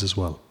surprise as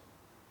well.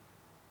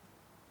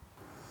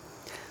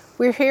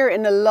 We're here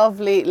in a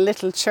lovely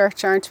little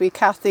church, aren't we,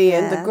 Kathy,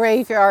 in the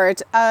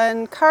graveyard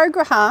in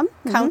Carrigrohan,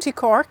 County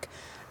Cork.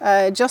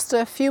 Just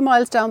a few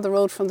miles down the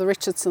road from the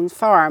Richardson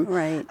farm.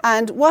 Right.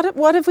 And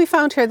what have we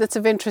found here that's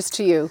of interest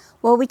to you?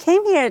 Well, we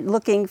came here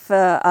looking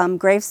for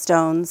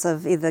gravestones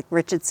of either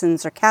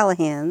Richardsons or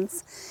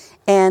Callahans,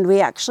 and we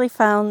actually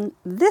found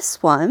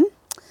this one,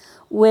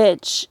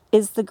 which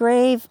is the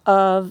grave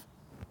of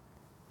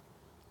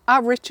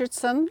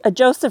Richardson.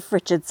 Joseph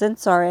Richardson.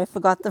 Sorry, I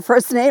forgot the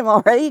first name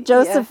already.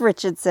 Joseph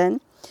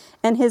Richardson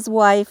and his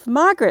wife,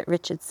 Margaret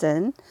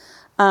Richardson,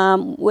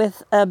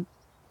 with a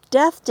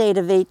death date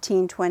of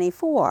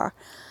 1824.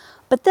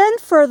 But then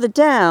further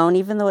down,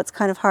 even though it's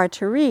kind of hard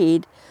to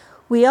read,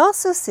 we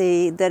also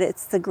see that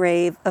it's the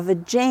grave of a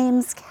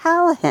James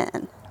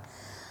Callahan.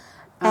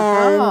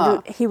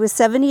 And he was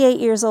 78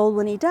 years old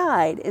when he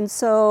died. And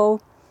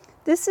so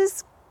this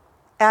is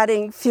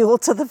adding fuel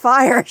to the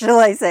fire, shall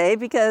I say,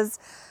 because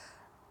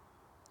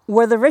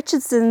were the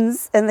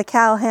Richardsons and the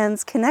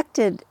Callahans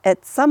connected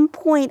at some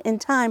point in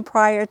time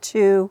prior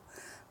to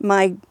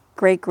my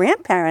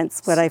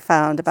great-grandparents, what I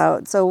found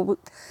about. So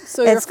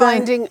you're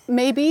finding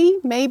maybe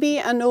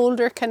an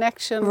older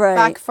connection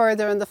back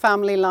further in the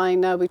family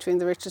line now between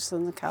the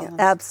Richardsons and the Callahans.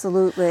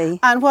 Absolutely.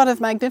 And what a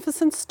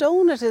magnificent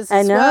stone it is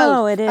as well. I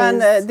know, well. it is.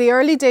 And the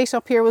early date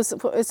up here was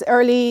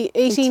early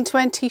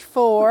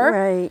 1824.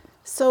 Right.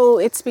 So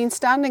it's been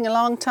standing a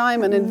long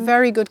time and in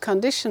very good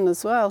condition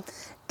as well.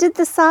 Did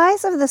the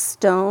size of the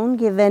stone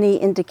give any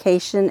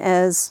indication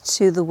as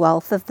to the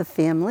wealth of the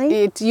family?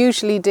 It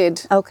usually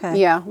did. Okay.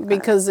 Yeah,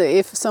 because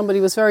if somebody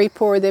was very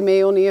poor, they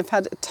may only have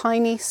had a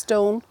tiny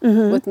stone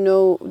with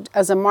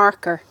as a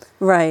marker.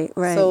 Right,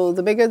 right. So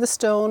the bigger the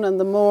stone and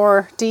the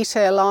more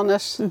detail on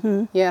it,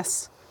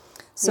 yes.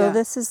 So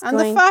this is and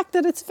the fact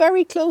that it's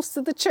very close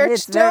to the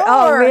church door.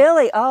 Oh,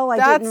 really? Oh,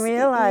 I didn't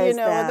realize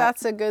that.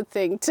 That's a good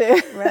thing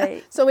too.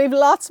 Right. So we've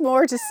lots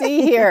more to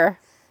see here.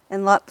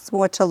 And lots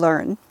more to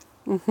learn.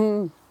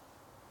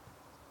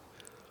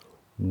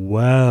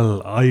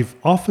 Well, I've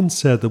often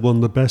said that one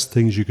of the best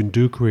things you can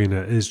do,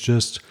 Karina, is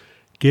just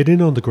get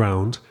in on the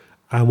ground.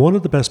 And one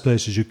of the best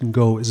places you can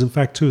go is, in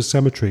fact, to a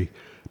cemetery,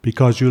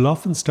 because you'll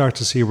often start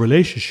to see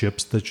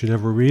relationships that you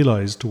never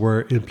realized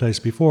were in place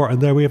before. And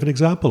there we have an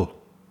example.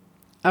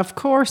 Of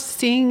course,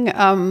 seeing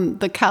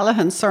the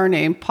Callahan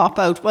surname pop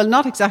out, well,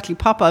 not exactly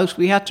pop out,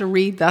 we had to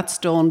read that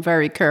stone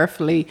very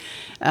carefully.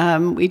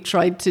 We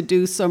tried to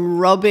do some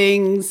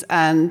rubbings,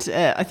 and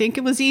I think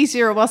it was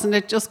easier, wasn't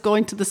it, just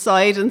going to the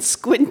side and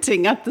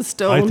squinting at the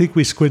stone? I think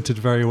we squinted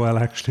very well,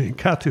 actually. And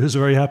Kathy was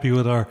very happy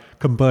with our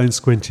combined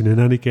squinting in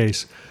any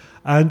case.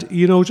 And,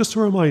 just to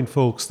remind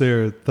folks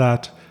there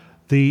that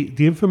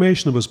the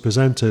information that was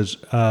presented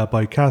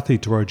by Kathy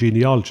to our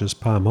genealogist,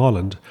 Pam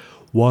Holland,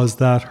 was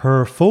that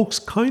her folks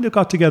kind of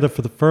got together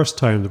for the first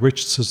time, the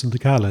Richardsons and the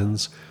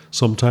Callahans,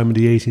 sometime in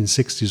the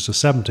 1860s or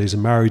 70s,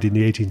 and married in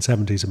the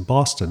 1870s in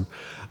Boston.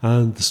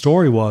 And the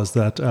story was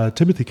that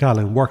Timothy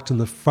Callahan worked in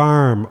the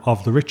farm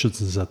of the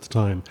Richardsons at the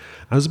time.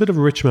 And it was a bit of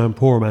a rich man,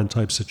 poor man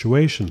type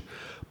situation.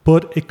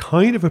 But it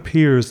kind of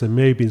appears there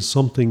may have been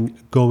something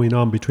going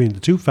on between the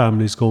two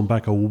families going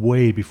back a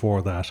way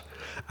before that.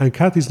 And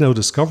Kathy's now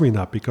discovering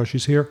that because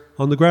she's here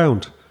on the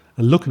ground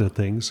and looking at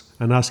things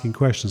and asking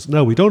questions.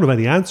 Now, we don't have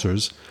any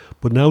answers,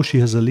 but now she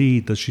has a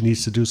lead that she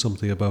needs to do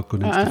something about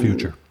going into the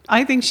future.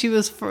 I think she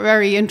was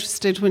very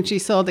interested when she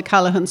saw the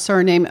Callahan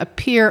surname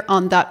appear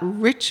on that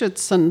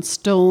Richardson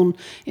stone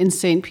in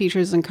St.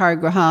 Peter's in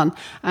Carrigrohan.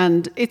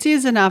 And it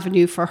is an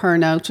avenue for her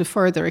now to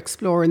further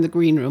explore in the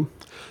green room.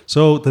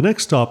 So the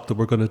next stop that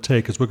we're going to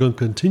take is we're going to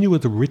continue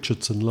with the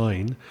Richardson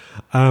line,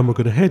 and we're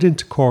going to head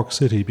into Cork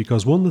City,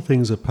 because one of the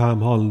things that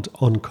Pam Holland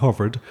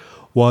uncovered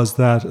was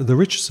that the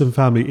Richardson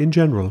family in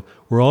general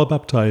were all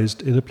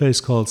baptised in a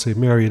place called St.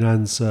 Mary and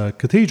Anne's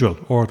Cathedral,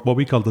 or what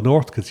we call the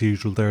North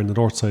Cathedral there in the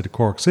north side of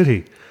Cork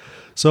City.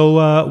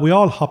 So we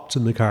all hopped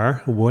in the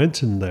car and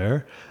went in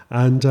there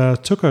and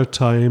took our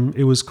time.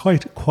 It was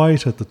quite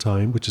quiet at the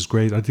time, which is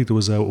great. I think there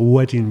was a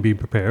wedding being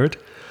prepared.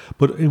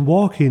 But in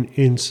walking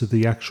into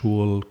the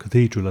actual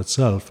cathedral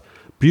itself,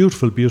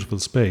 beautiful, beautiful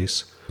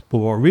space. But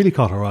what really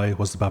caught our eye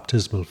was the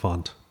baptismal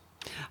font.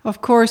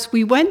 Of course,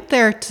 we went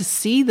there to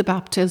see the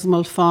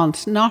baptismal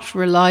font, not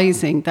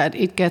realising that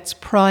it gets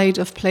pride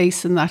of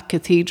place in that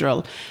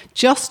cathedral,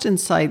 just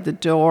inside the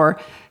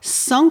door,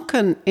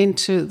 sunken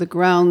into the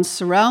ground,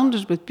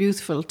 surrounded with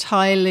beautiful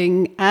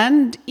tiling,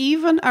 and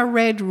even a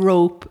red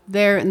rope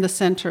there in the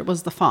centre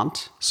was the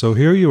font. So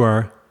here you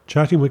are,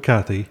 chatting with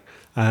Kathy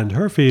and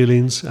her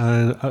feelings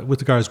and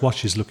with regards to what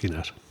she's looking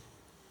at.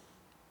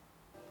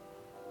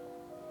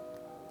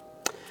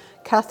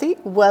 Kathy,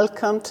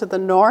 welcome to the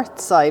north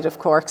side of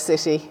Cork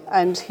City,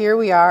 and here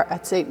we are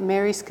at St.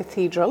 Mary's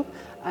Cathedral,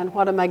 and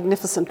what a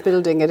magnificent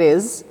building it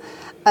is.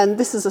 And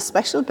this is a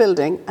special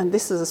building, and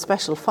this is a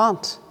special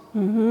font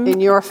in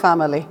your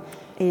family.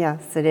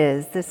 Yes, it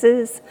is. This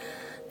is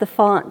the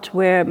font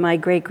where my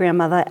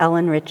great-grandmother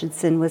Ellen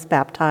Richardson was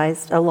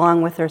baptized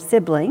along with her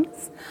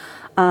siblings.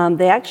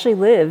 They actually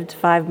lived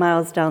 5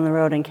 miles down the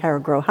road in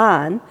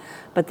Carrigrohan,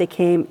 but they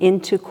came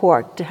into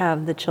Cork to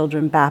have the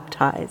children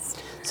baptized.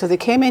 So they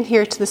came in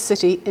here to the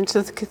city,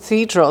 into the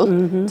cathedral,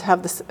 to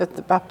have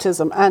the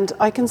baptism. And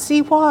I can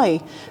see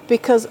why,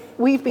 because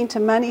we've been to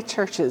many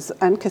churches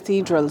and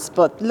cathedrals,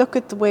 but look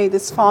at the way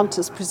this font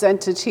is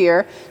presented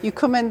here. You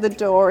come in the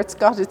door, it's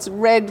got its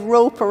red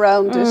rope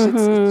around it.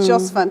 It's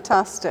just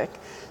fantastic.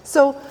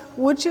 So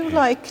would you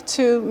like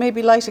to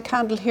maybe light a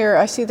candle here?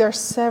 I see there are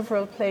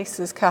several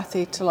places,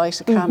 Kathy, to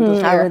light a candle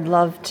here. I would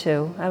love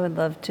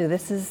to.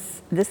 This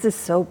is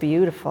so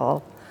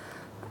beautiful.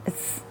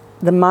 It's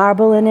the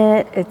marble in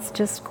it, it's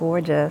just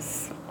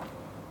gorgeous.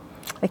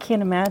 I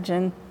can't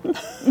imagine.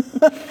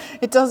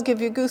 It does give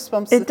you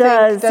goosebumps to think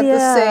that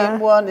the same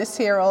one is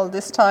here all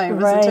this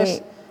time, isn't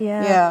it?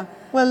 Yeah.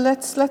 Well,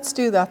 let's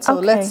do that. So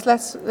Okay.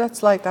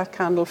 let's light that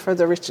candle for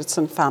the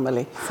Richardson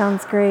family.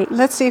 Sounds great.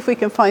 Let's see if we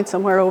can find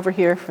somewhere over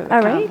here for the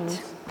All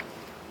candles.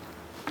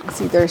 right.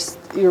 See,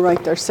 you're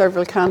right, there's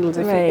several candles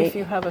if Right.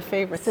 you have a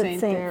favourite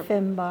saint there.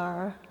 Saint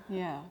Finbar.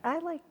 Yeah. I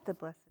like the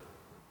Blessed.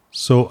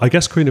 So I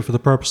guess, Karina, for the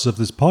purpose of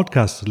this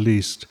podcast at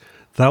least,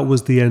 that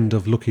was the end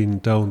of looking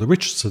down the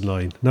Richardson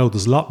line. Now,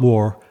 there's a lot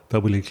more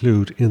that we'll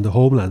include in the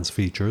Homelands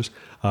features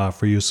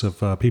for use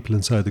of people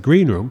inside the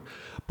green room.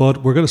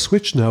 But we're going to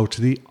switch now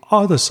to the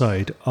other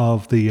side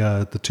of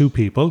the two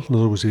people. In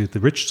other words, we have the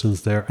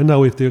Richardsons there, and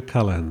now we have the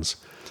O'Callaghan's.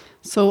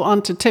 So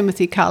on to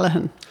Timothy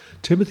Callahan.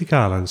 Timothy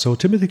Callahan. So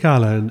Timothy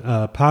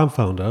Callahan, Pam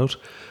found out,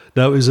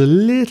 now is a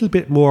little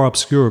bit more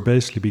obscure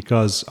basically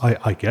because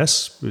I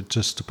guess,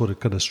 just to put it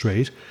kind of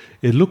straight,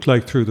 it looked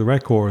like through the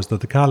records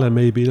that the Callahan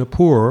may be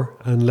poorer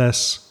and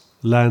less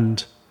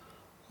land,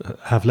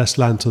 have less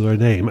land to their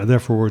name, and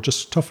therefore were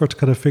just tougher to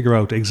kind of figure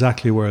out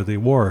exactly where they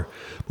were.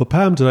 But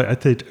Pam did, I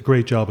think, a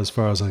great job as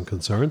far as I'm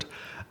concerned.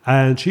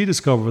 And she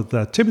discovered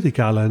that Timothy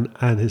Callahan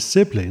and his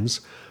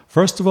siblings,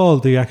 first of all,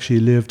 they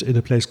actually lived in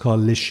a place called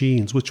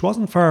Lisheen's, which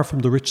wasn't far from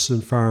the Richardson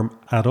farm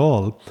at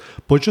all.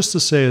 But just to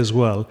say as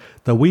well,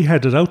 that we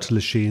headed out to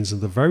Lisheen's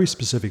and the very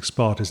specific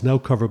spot is now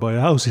covered by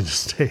a housing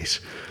estate.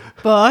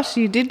 But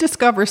you did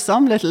discover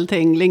some little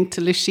thing linked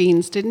to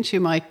Lisheen's, didn't you,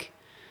 Mike?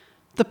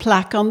 The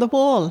plaque on the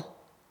wall.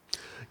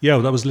 Yeah,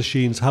 well, that was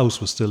Lisheen's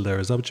house was still there.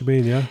 Is that what you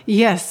mean, yeah?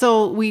 Yes,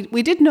 so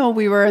we did know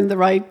we were in the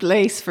right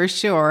place for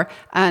sure.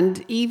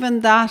 And even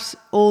that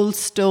old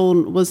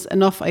stone was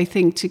enough, I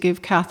think, to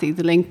give Kathy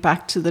the link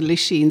back to the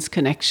Lisheen's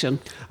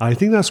connection. I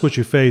think that's what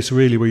you face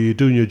really where you're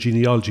doing your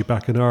genealogy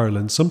back in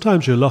Ireland.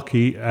 Sometimes you're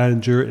lucky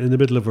and you're in the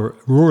middle of a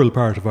rural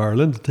part of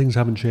Ireland. Things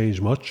haven't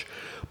changed much.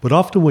 But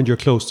often when you're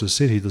close to a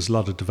city, there's a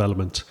lot of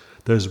development.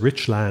 There's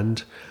rich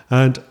land.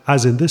 And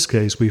as in this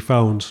case, we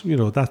found,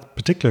 that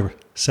particular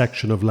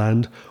section of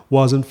land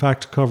was in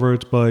fact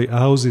covered by a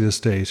housing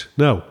estate.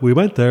 Now, we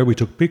went there, we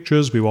took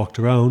pictures, we walked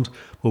around,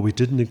 but we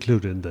didn't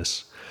include it in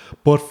this.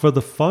 But for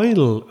the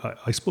final,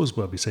 I suppose,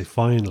 well, we say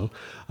final,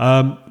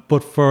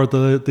 but for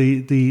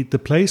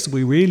the place that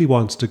we really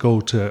wanted to go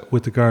to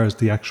with regards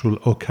to the actual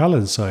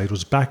O'Callaghan side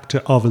was back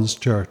to Ovens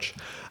Church.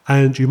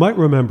 And you might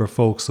remember,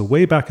 folks, that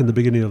way back in the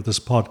beginning of this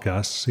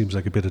podcast, seems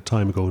like a bit of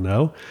time ago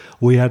now,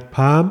 we had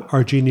Pam,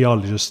 our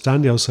genealogist,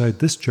 standing outside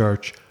this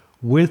church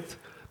with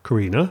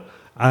Karina,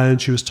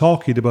 and she was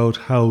talking about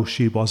how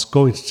she was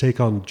going to take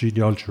on a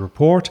genealogy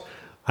report,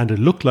 and it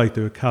looked like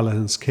the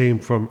O'Callaghans came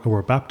from, or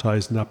were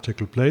baptised in that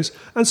particular place,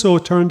 and so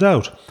it turned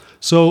out.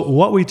 So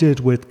what we did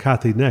with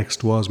Kathy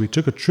next was we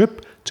took a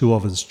trip to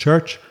Ovens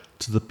Church,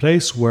 to the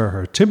place where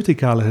her Timothy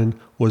Callahan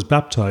was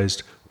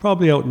baptised,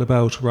 probably out and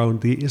about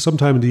around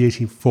sometime in the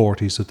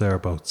 1840s or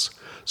thereabouts.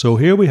 So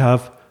here we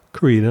have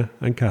Karina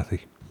and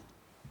Kathy.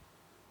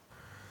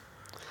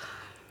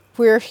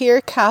 We're here,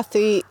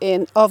 Kathy,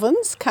 in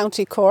Ovens,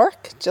 County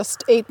Cork,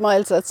 just 8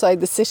 miles outside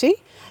the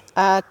city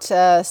at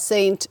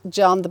St.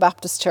 John the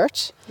Baptist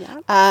Church. Yeah.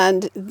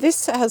 And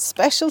this has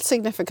special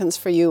significance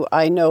for you,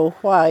 I know.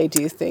 Why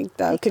do you think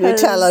now? Can you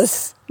tell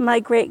us? My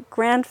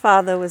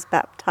great-grandfather was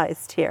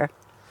baptized here,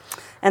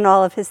 and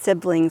all of his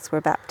siblings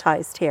were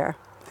baptized here.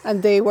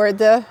 And they were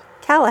the?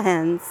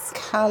 Callahans.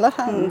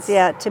 Callahans.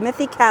 Yeah,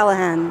 Timothy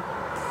Callahan.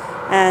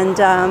 And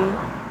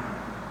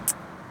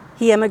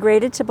he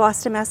immigrated to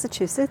Boston,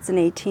 Massachusetts in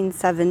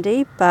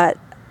 1870, but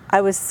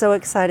I was so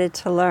excited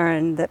to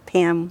learn that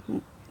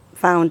Pam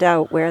found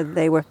out where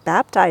they were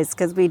baptized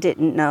because we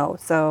didn't know.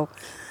 So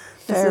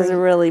this is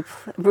really,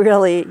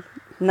 really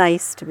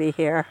nice to be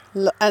here.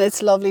 And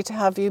it's lovely to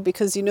have you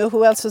because you know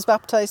who else was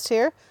baptized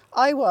here?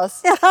 I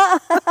was.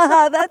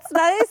 That's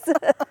nice.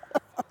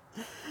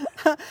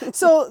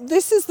 So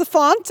this is the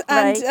font,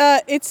 and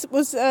Right. it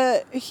was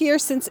here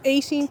since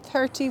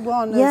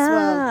 1831 as well.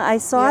 Yeah, I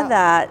saw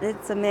that.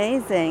 It's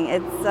amazing.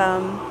 It's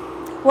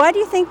why do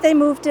you think they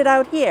moved it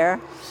out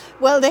here?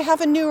 Well, they have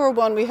a newer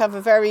one. We have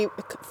a very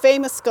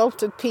famous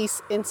sculpted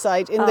piece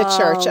inside in the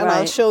church, and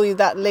I'll right. show you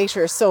that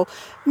later. So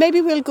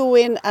maybe we'll go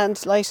in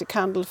and light a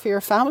candle for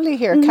your family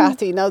here,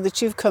 Kathy, now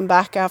that you've come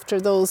back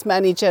after those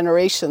many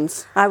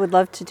generations. I would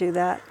love to do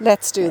that.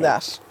 Let's do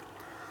that.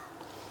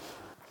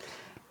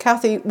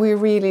 Kathy, we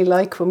really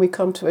like when we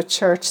come to a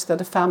church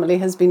that a family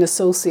has been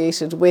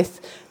associated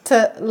with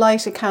to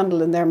light a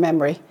candle in their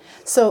memory.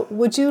 So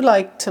would you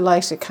like to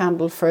light a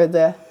candle for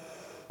the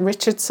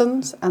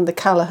Richardsons and the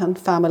Callahan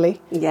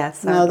family?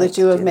 Yes. Now that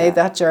you have made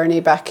that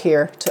journey back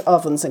here to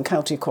Ovens in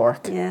County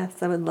Cork.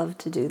 Yes, I would love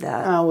to do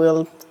that. And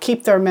we'll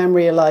keep their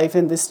memory alive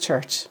in this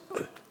church.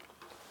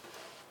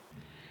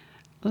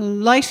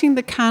 Lighting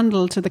the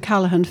candle to the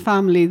Callahan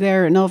family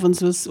there in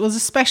Ovens was a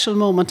special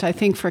moment, I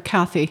think, for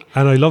Kathy.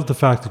 And I love the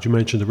fact that you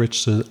mentioned the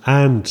Richardson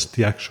and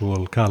the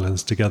actual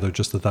Callahans together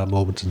just at that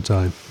moment in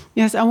time.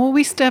 Yes, and when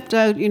we stepped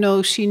out,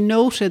 she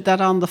noted that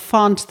on the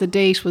font the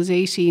date was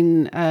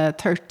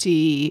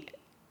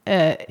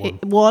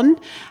 1831,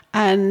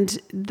 and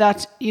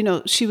that,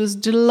 she was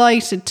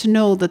delighted to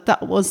know that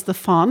that was the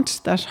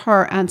font that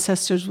her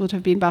ancestors would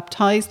have been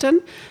baptised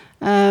in.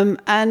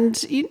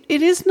 And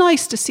it is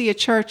nice to see a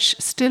church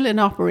still in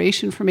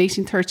operation from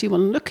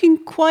 1831, looking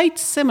quite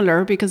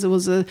similar because it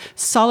was a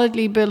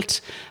solidly built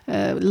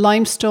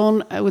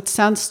limestone with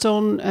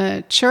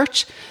sandstone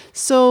church.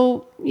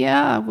 So,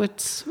 yeah,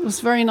 it was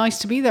very nice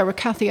to be there with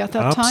Kathy at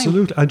that time.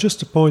 Absolutely. And just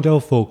to point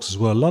out, folks, as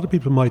well, a lot of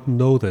people mightn't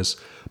know this,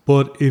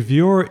 but if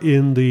you're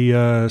in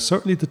the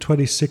certainly the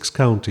 26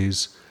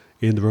 counties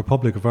in the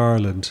Republic of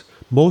Ireland,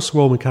 most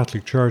Roman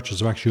Catholic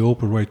churches are actually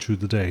open right through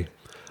the day.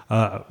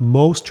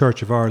 Most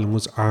Church of Ireland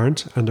ones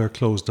aren't, and they're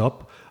closed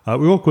up.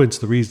 We won't go into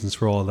the reasons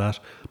for all that,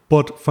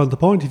 but from the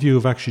point of view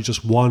of actually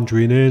just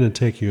wandering in and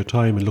taking your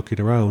time and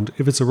looking around,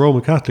 if it's a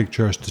Roman Catholic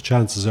church, the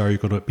chances are you're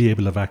going to be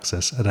able to have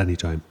access at any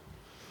time.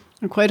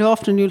 And quite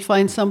often you'll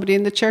find somebody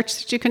in the church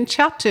that you can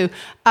chat to,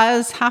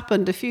 as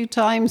happened a few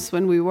times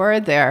when we were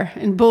there,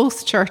 in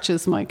both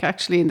churches, Mike,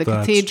 actually, in the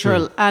That's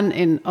cathedral true. and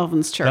in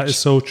Ovens Church. That is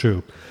so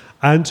true.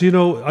 And, you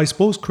know, I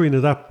suppose, Karina,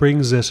 that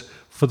brings it,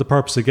 for the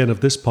purpose, again, of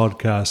this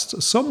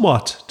podcast,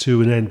 somewhat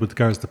to an end with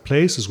regards to the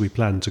places we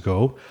plan to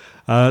go.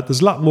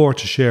 There's a lot more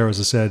to share, as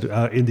I said,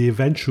 in the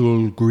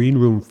eventual Green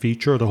Room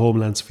feature, the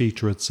Homelands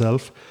feature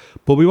itself.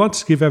 But we want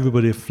to give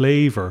everybody a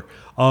flavour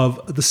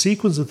of the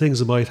sequence of things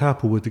that might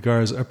happen with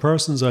regards to a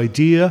person's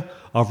idea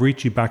of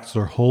reaching back to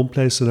their home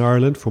place in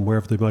Ireland from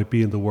wherever they might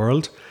be in the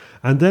world,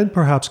 and then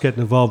perhaps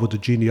getting involved with a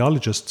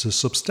genealogist to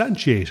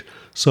substantiate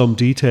some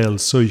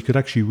details so you could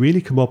actually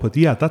really come up with,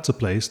 yeah, that's a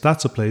place,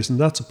 and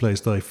that's a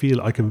place that I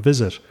feel I can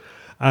visit.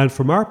 And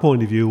from our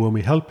point of view, when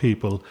we help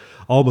people,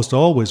 almost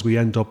always we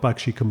end up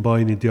actually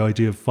combining the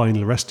idea of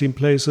final resting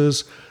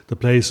places, the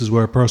places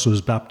where a person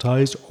was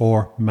baptised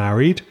or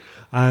married,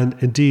 and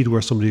indeed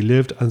where somebody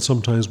lived, and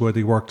sometimes where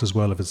they worked as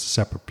well if it's a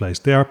separate place.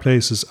 They are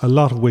places, a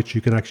lot of which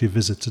you can actually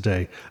visit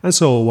today. And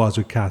so it was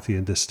with Kathy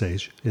in this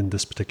stage, in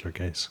this particular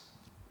case.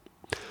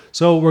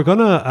 So we're going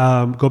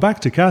to go back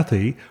to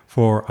Kathy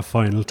for a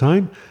final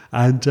time.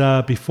 And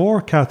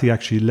before Kathy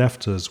actually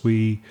left us,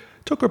 we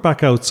took her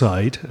back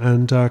outside,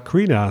 and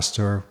Karina asked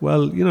her,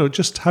 well, you know,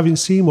 just having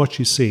seen what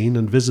she's seen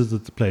and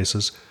visited the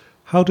places,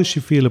 how does she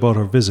feel about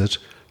her visit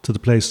to the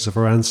places of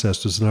her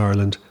ancestors in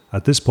Ireland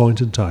at this point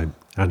in time?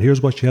 And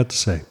here's what she had to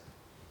say.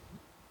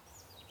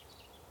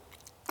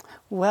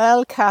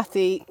 Well,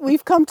 Kathy,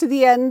 we've come to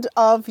the end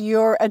of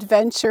your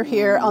adventure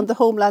here on the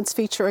Homelands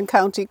feature in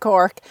County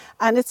Cork,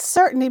 and it's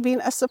certainly been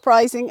a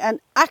surprising and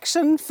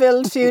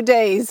action-filled few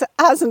days,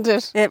 hasn't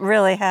it? It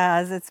really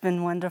has. It's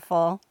been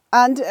wonderful.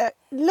 And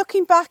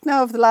looking back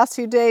now over the last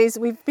few days,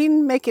 we've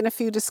been making a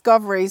few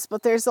discoveries,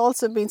 but there's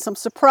also been some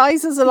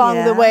surprises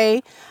along the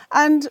way.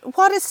 And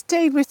what has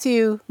stayed with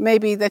you,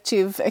 maybe, that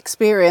you've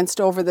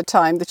experienced over the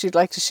time that you'd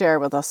like to share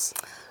with us?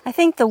 I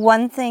think the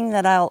one thing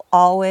that I'll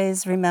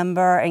always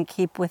remember and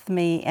keep with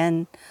me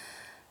and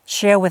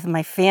share with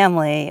my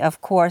family, of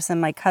course, and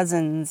my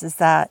cousins, is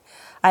that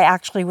I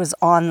actually was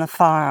on the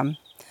farm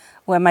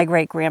where my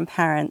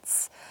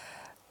great-grandparents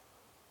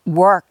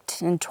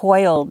worked and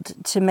toiled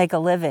to make a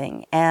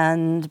living,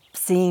 and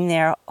seeing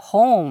their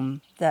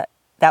home that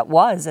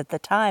was at the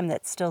time,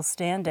 that's still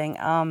standing.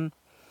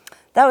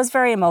 That was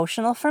very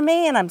emotional for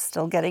me, and I'm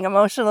still getting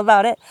emotional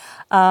about it.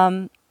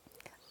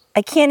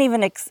 I can't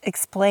even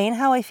explain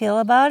how I feel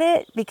about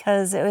it,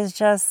 because it was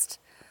just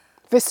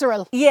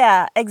visceral.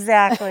 Yeah,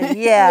 exactly.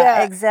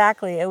 Yeah,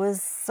 exactly. It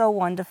was so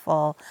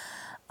wonderful.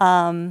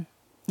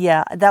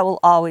 Yeah, that will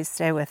always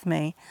stay with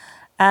me.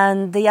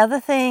 And the other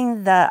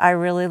thing that I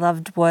really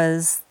loved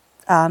was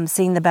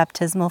seeing the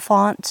baptismal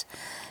font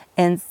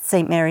in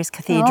St. Mary's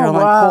Cathedral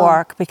in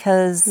Cork,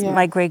 because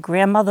my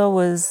great-grandmother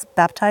was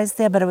baptized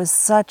there, but it was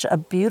such a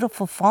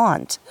beautiful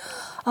font.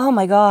 Oh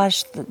my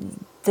gosh,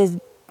 the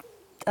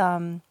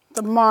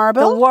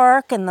marble, the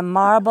work and the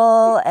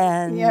marble,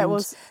 and it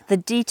was the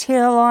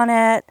detail on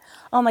it.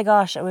 Oh my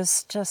gosh, it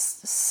was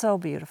just so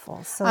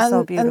beautiful,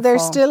 so beautiful. And they're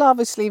still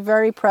obviously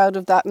very proud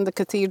of that in the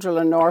cathedral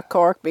in North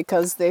Cork,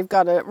 because they've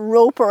got a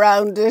rope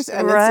around it,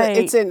 and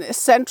it's in a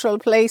central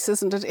place,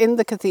 isn't it, in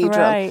the cathedral?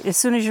 Right. As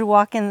soon as you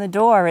walk in the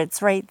door,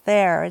 it's right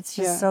there. It's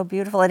just so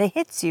beautiful, and it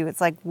hits you.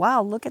 It's like,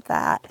 wow, look at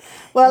that.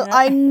 Well,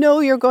 I know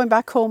you're going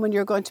back home and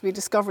you're going to be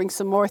discovering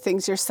some more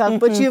things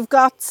yourself, but you've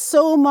got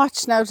so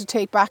much now to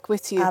take back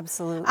with you.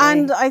 Absolutely.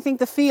 And I think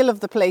the feel of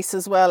the place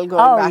as well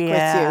going back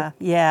with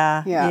you.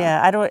 Yeah,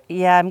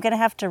 I'm going to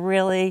have to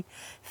really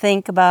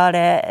think about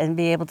it and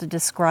be able to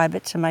describe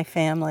it to my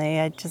family.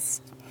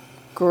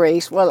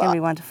 Great. Well, it's going to be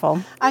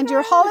wonderful. And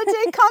your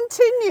holiday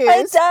continues.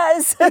 It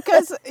does.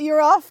 Because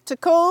you're off to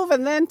Cove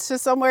and then to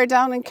somewhere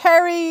down in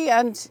Kerry,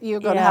 and you're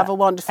going to have a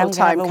wonderful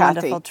time, Kathy.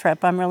 Wonderful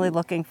trip. I'm really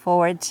looking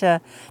forward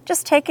to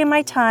just taking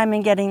my time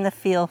and getting the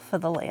feel for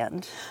the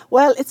land.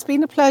 Well, it's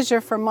been a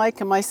pleasure for Mike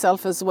and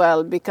myself as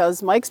well,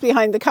 because Mike's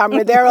behind the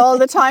camera there all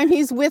the time.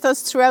 He's with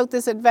us throughout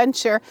this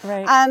adventure.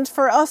 Right. And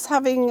for us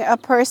having a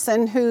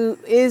person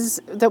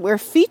that we're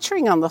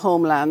featuring on the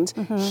Homeland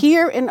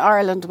here in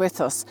Ireland with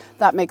us,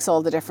 that makes all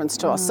all the difference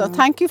to us. So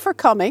thank you for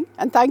coming,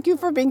 and thank you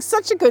for being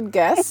such a good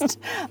guest.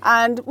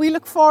 And we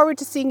look forward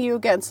to seeing you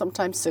again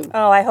sometime soon.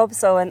 Oh, I hope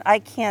so. And I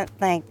can't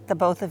thank the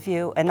both of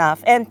you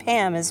enough, and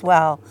Pam as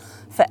well,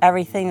 for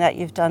everything that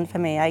you've done for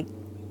me.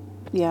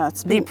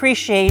 The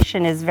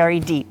appreciation is very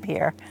deep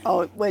here.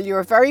 Oh, well,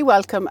 you're very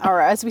welcome. Or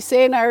as we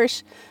say in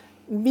Irish,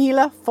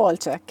 Míle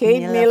fáilte.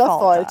 Céad míle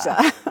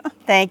fáilte.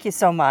 Thank you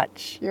so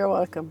much. You're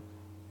welcome.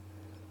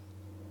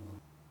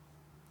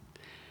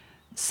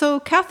 So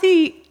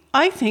Kathy,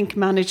 I think,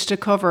 managed to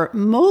cover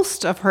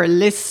most of her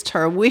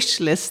wish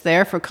list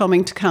there for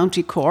coming to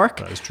County Cork.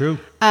 That is true.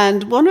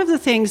 And one of the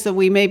things that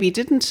we maybe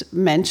didn't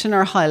mention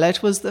or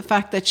highlight was the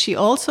fact that she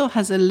also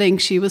has a link.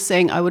 She was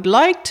saying, I would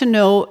like to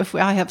know if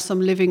I have some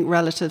living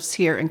relatives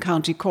here in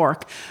County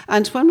Cork.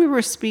 And when we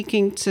were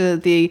speaking to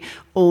the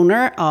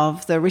owner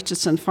of the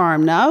Richardson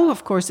farm now,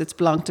 of course it's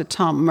belonged to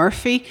Tom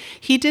Murphy,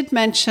 he did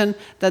mention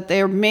that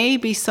there may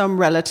be some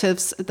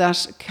relatives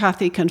that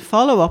Kathy can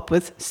follow up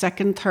with,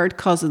 second, third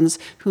cousins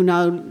who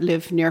now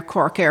live near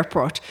Cork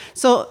Airport.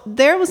 So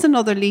there was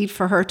another lead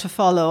for her to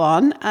follow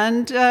on.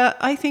 And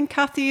I think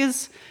Kathy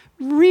has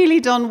really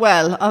done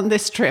well on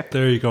this trip.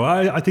 There you go.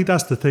 I think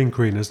that's the thing,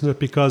 Corrine, isn't it?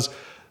 Because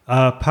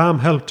Pam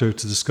helped her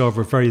to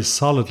discover very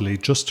solidly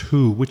just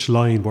which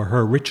line were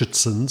her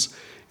Richardsons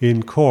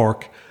in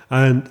Cork.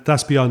 And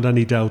that's beyond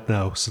any doubt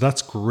now. So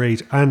that's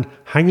great. And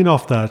hanging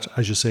off that,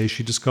 as you say,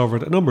 she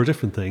discovered a number of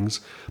different things,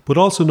 but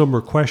also a number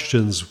of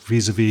questions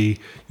vis-a-vis,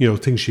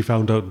 things she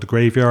found out in the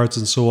graveyards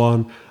and so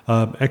on.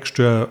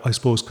 Extra, I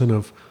suppose, kind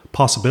of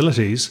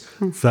possibilities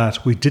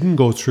that we didn't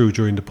go through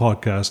during the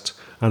podcast.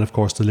 And of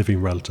course, the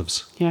living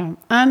relatives. Yeah.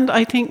 And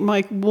I think,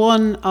 Mike,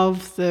 one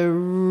of the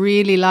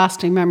really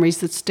lasting memories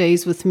that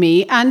stays with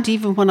me, and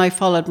even when I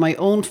followed my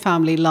own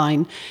family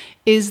line,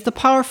 is the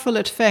powerful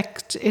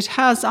effect it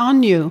has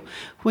on you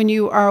when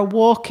you are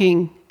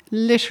walking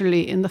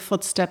literally in the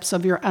footsteps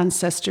of your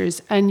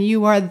ancestors and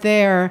you are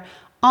there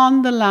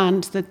on the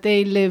land that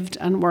they lived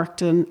and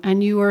worked in,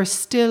 and you are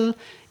still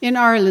in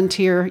Ireland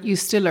here. You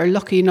still are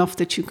lucky enough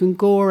that you can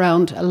go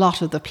around a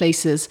lot of the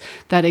places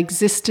that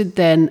existed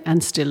then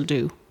and still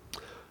do.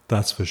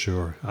 That's for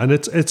sure. And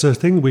it's a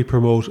thing we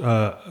promote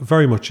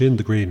very much in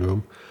the Green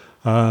Room,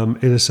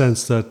 in a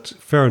sense that,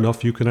 fair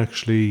enough, you can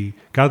actually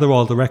gather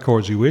all the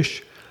records you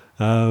wish.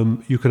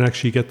 You can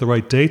actually get the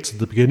right dates at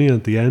the beginning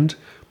and at the end.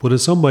 But in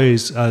some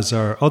ways, as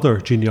our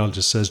other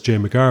genealogist says, Jay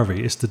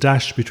McGarvey, it's the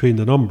dash between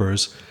the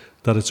numbers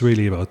that it's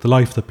really about, the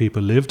life that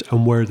people lived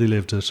and where they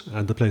lived it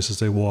and the places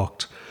they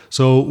walked.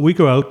 So we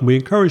go out and we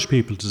encourage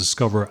people to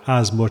discover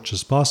as much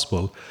as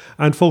possible.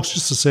 And folks,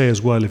 just to say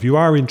as well, if you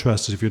are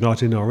interested, if you're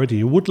not in already,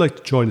 you would like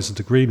to join us at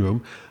the Green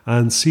Room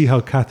and see how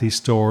Kathy's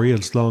story,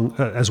 as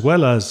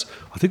well as,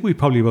 I think we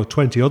probably about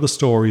 20 other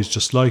stories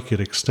just like it,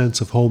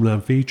 extensive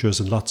homeland features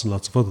and lots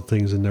of other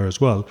things in there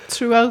as well.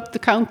 Throughout the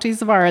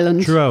counties of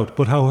Ireland. Throughout,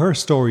 but how her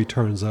story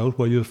turns out,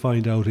 well, you'll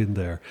find out in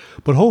there.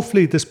 But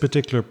hopefully this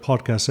particular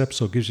podcast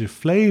episode gives you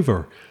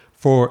flavour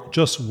for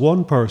just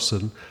one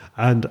person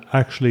and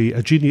actually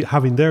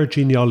having their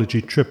genealogy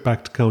trip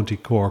back to County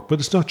Cork. But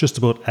it's not just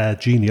about a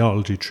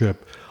genealogy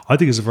trip. I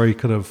think it's a very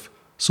kind of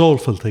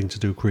soulful thing to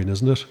do, Corrine,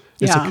 isn't it?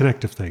 It's a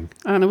connective thing.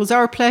 And it was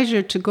our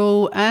pleasure to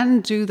go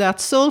and do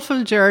that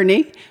soulful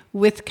journey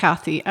with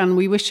Kathy, and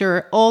we wish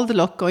her all the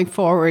luck going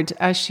forward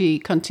as she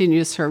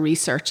continues her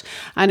research.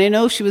 And I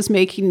know she was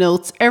making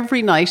notes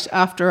every night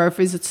after our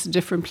visits to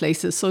different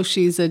places, so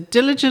she's a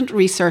diligent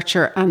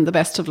researcher, and the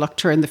best of luck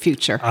to her in the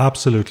future.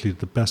 Absolutely,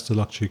 the best of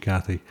luck to you,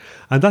 Kathy.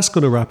 And that's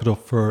going to wrap it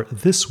up for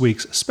this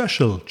week's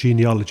special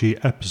genealogy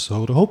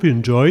episode. I hope you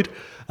enjoyed.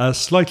 A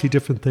slightly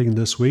different thing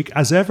this week.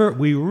 As ever,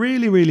 we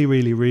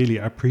really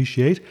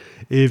appreciate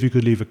if you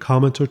could leave a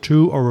comment or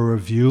two or a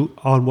review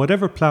on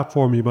whatever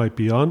platform you might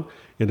be on,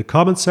 in the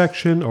comment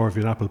section, or if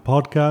you're in Apple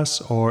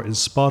Podcasts or in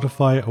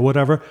Spotify or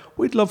whatever.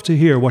 We'd love to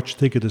hear what you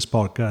think of this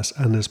podcast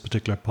and this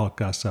particular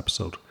podcast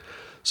episode.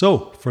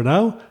 So for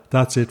now,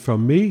 that's it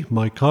from me,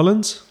 Mike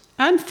Collins.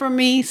 And from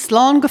me,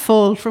 Slán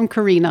Gafol from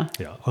Karina.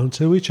 Yeah,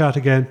 until we chat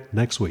again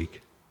next week.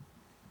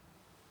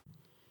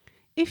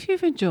 If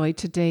you've enjoyed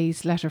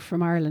today's Letter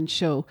from Ireland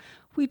show,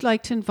 we'd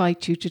like to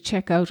invite you to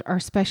check out our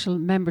special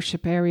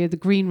membership area, the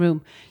Green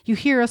Room. You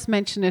hear us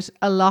mention it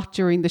a lot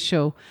during the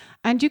show,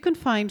 and you can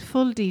find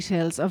full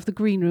details of the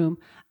Green Room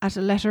at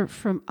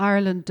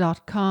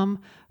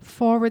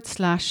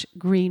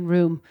aletterfromireland.com/Green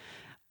Room.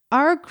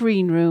 Our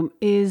Green Room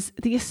is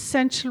the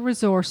essential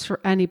resource for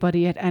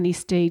anybody at any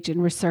stage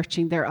in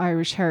researching their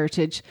Irish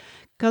heritage,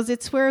 because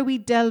it's where we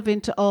delve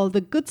into all the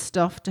good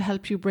stuff to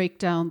help you break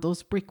down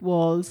those brick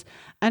walls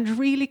and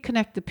really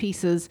connect the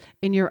pieces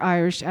in your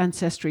Irish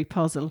ancestry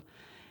puzzle.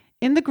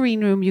 In the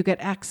Green Room, you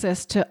get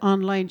access to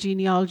online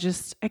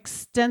genealogists,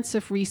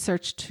 extensive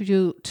research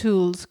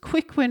tools,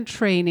 quick win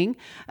training,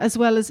 as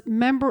well as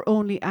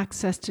member-only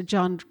access to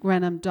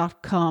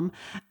johngrenham.com,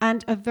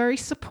 and a very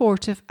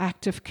supportive,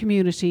 active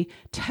community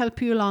to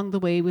help you along the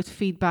way with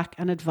feedback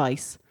and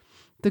advice.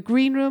 The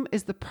Green Room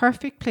is the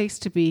perfect place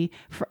to be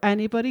for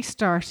anybody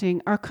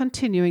starting or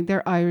continuing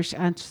their Irish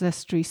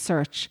ancestry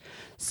search.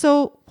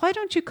 So why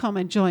don't you come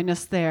and join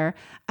us there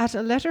at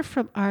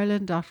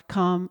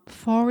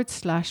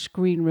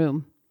aletterfromireland.com/Green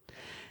Room.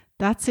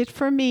 That's it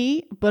for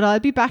me, but I'll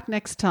be back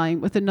next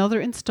time with another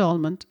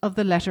instalment of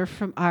the Letter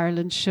from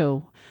Ireland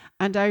show.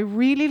 And I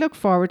really look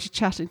forward to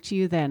chatting to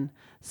you then.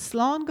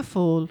 Slán go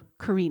fóill,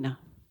 Karina.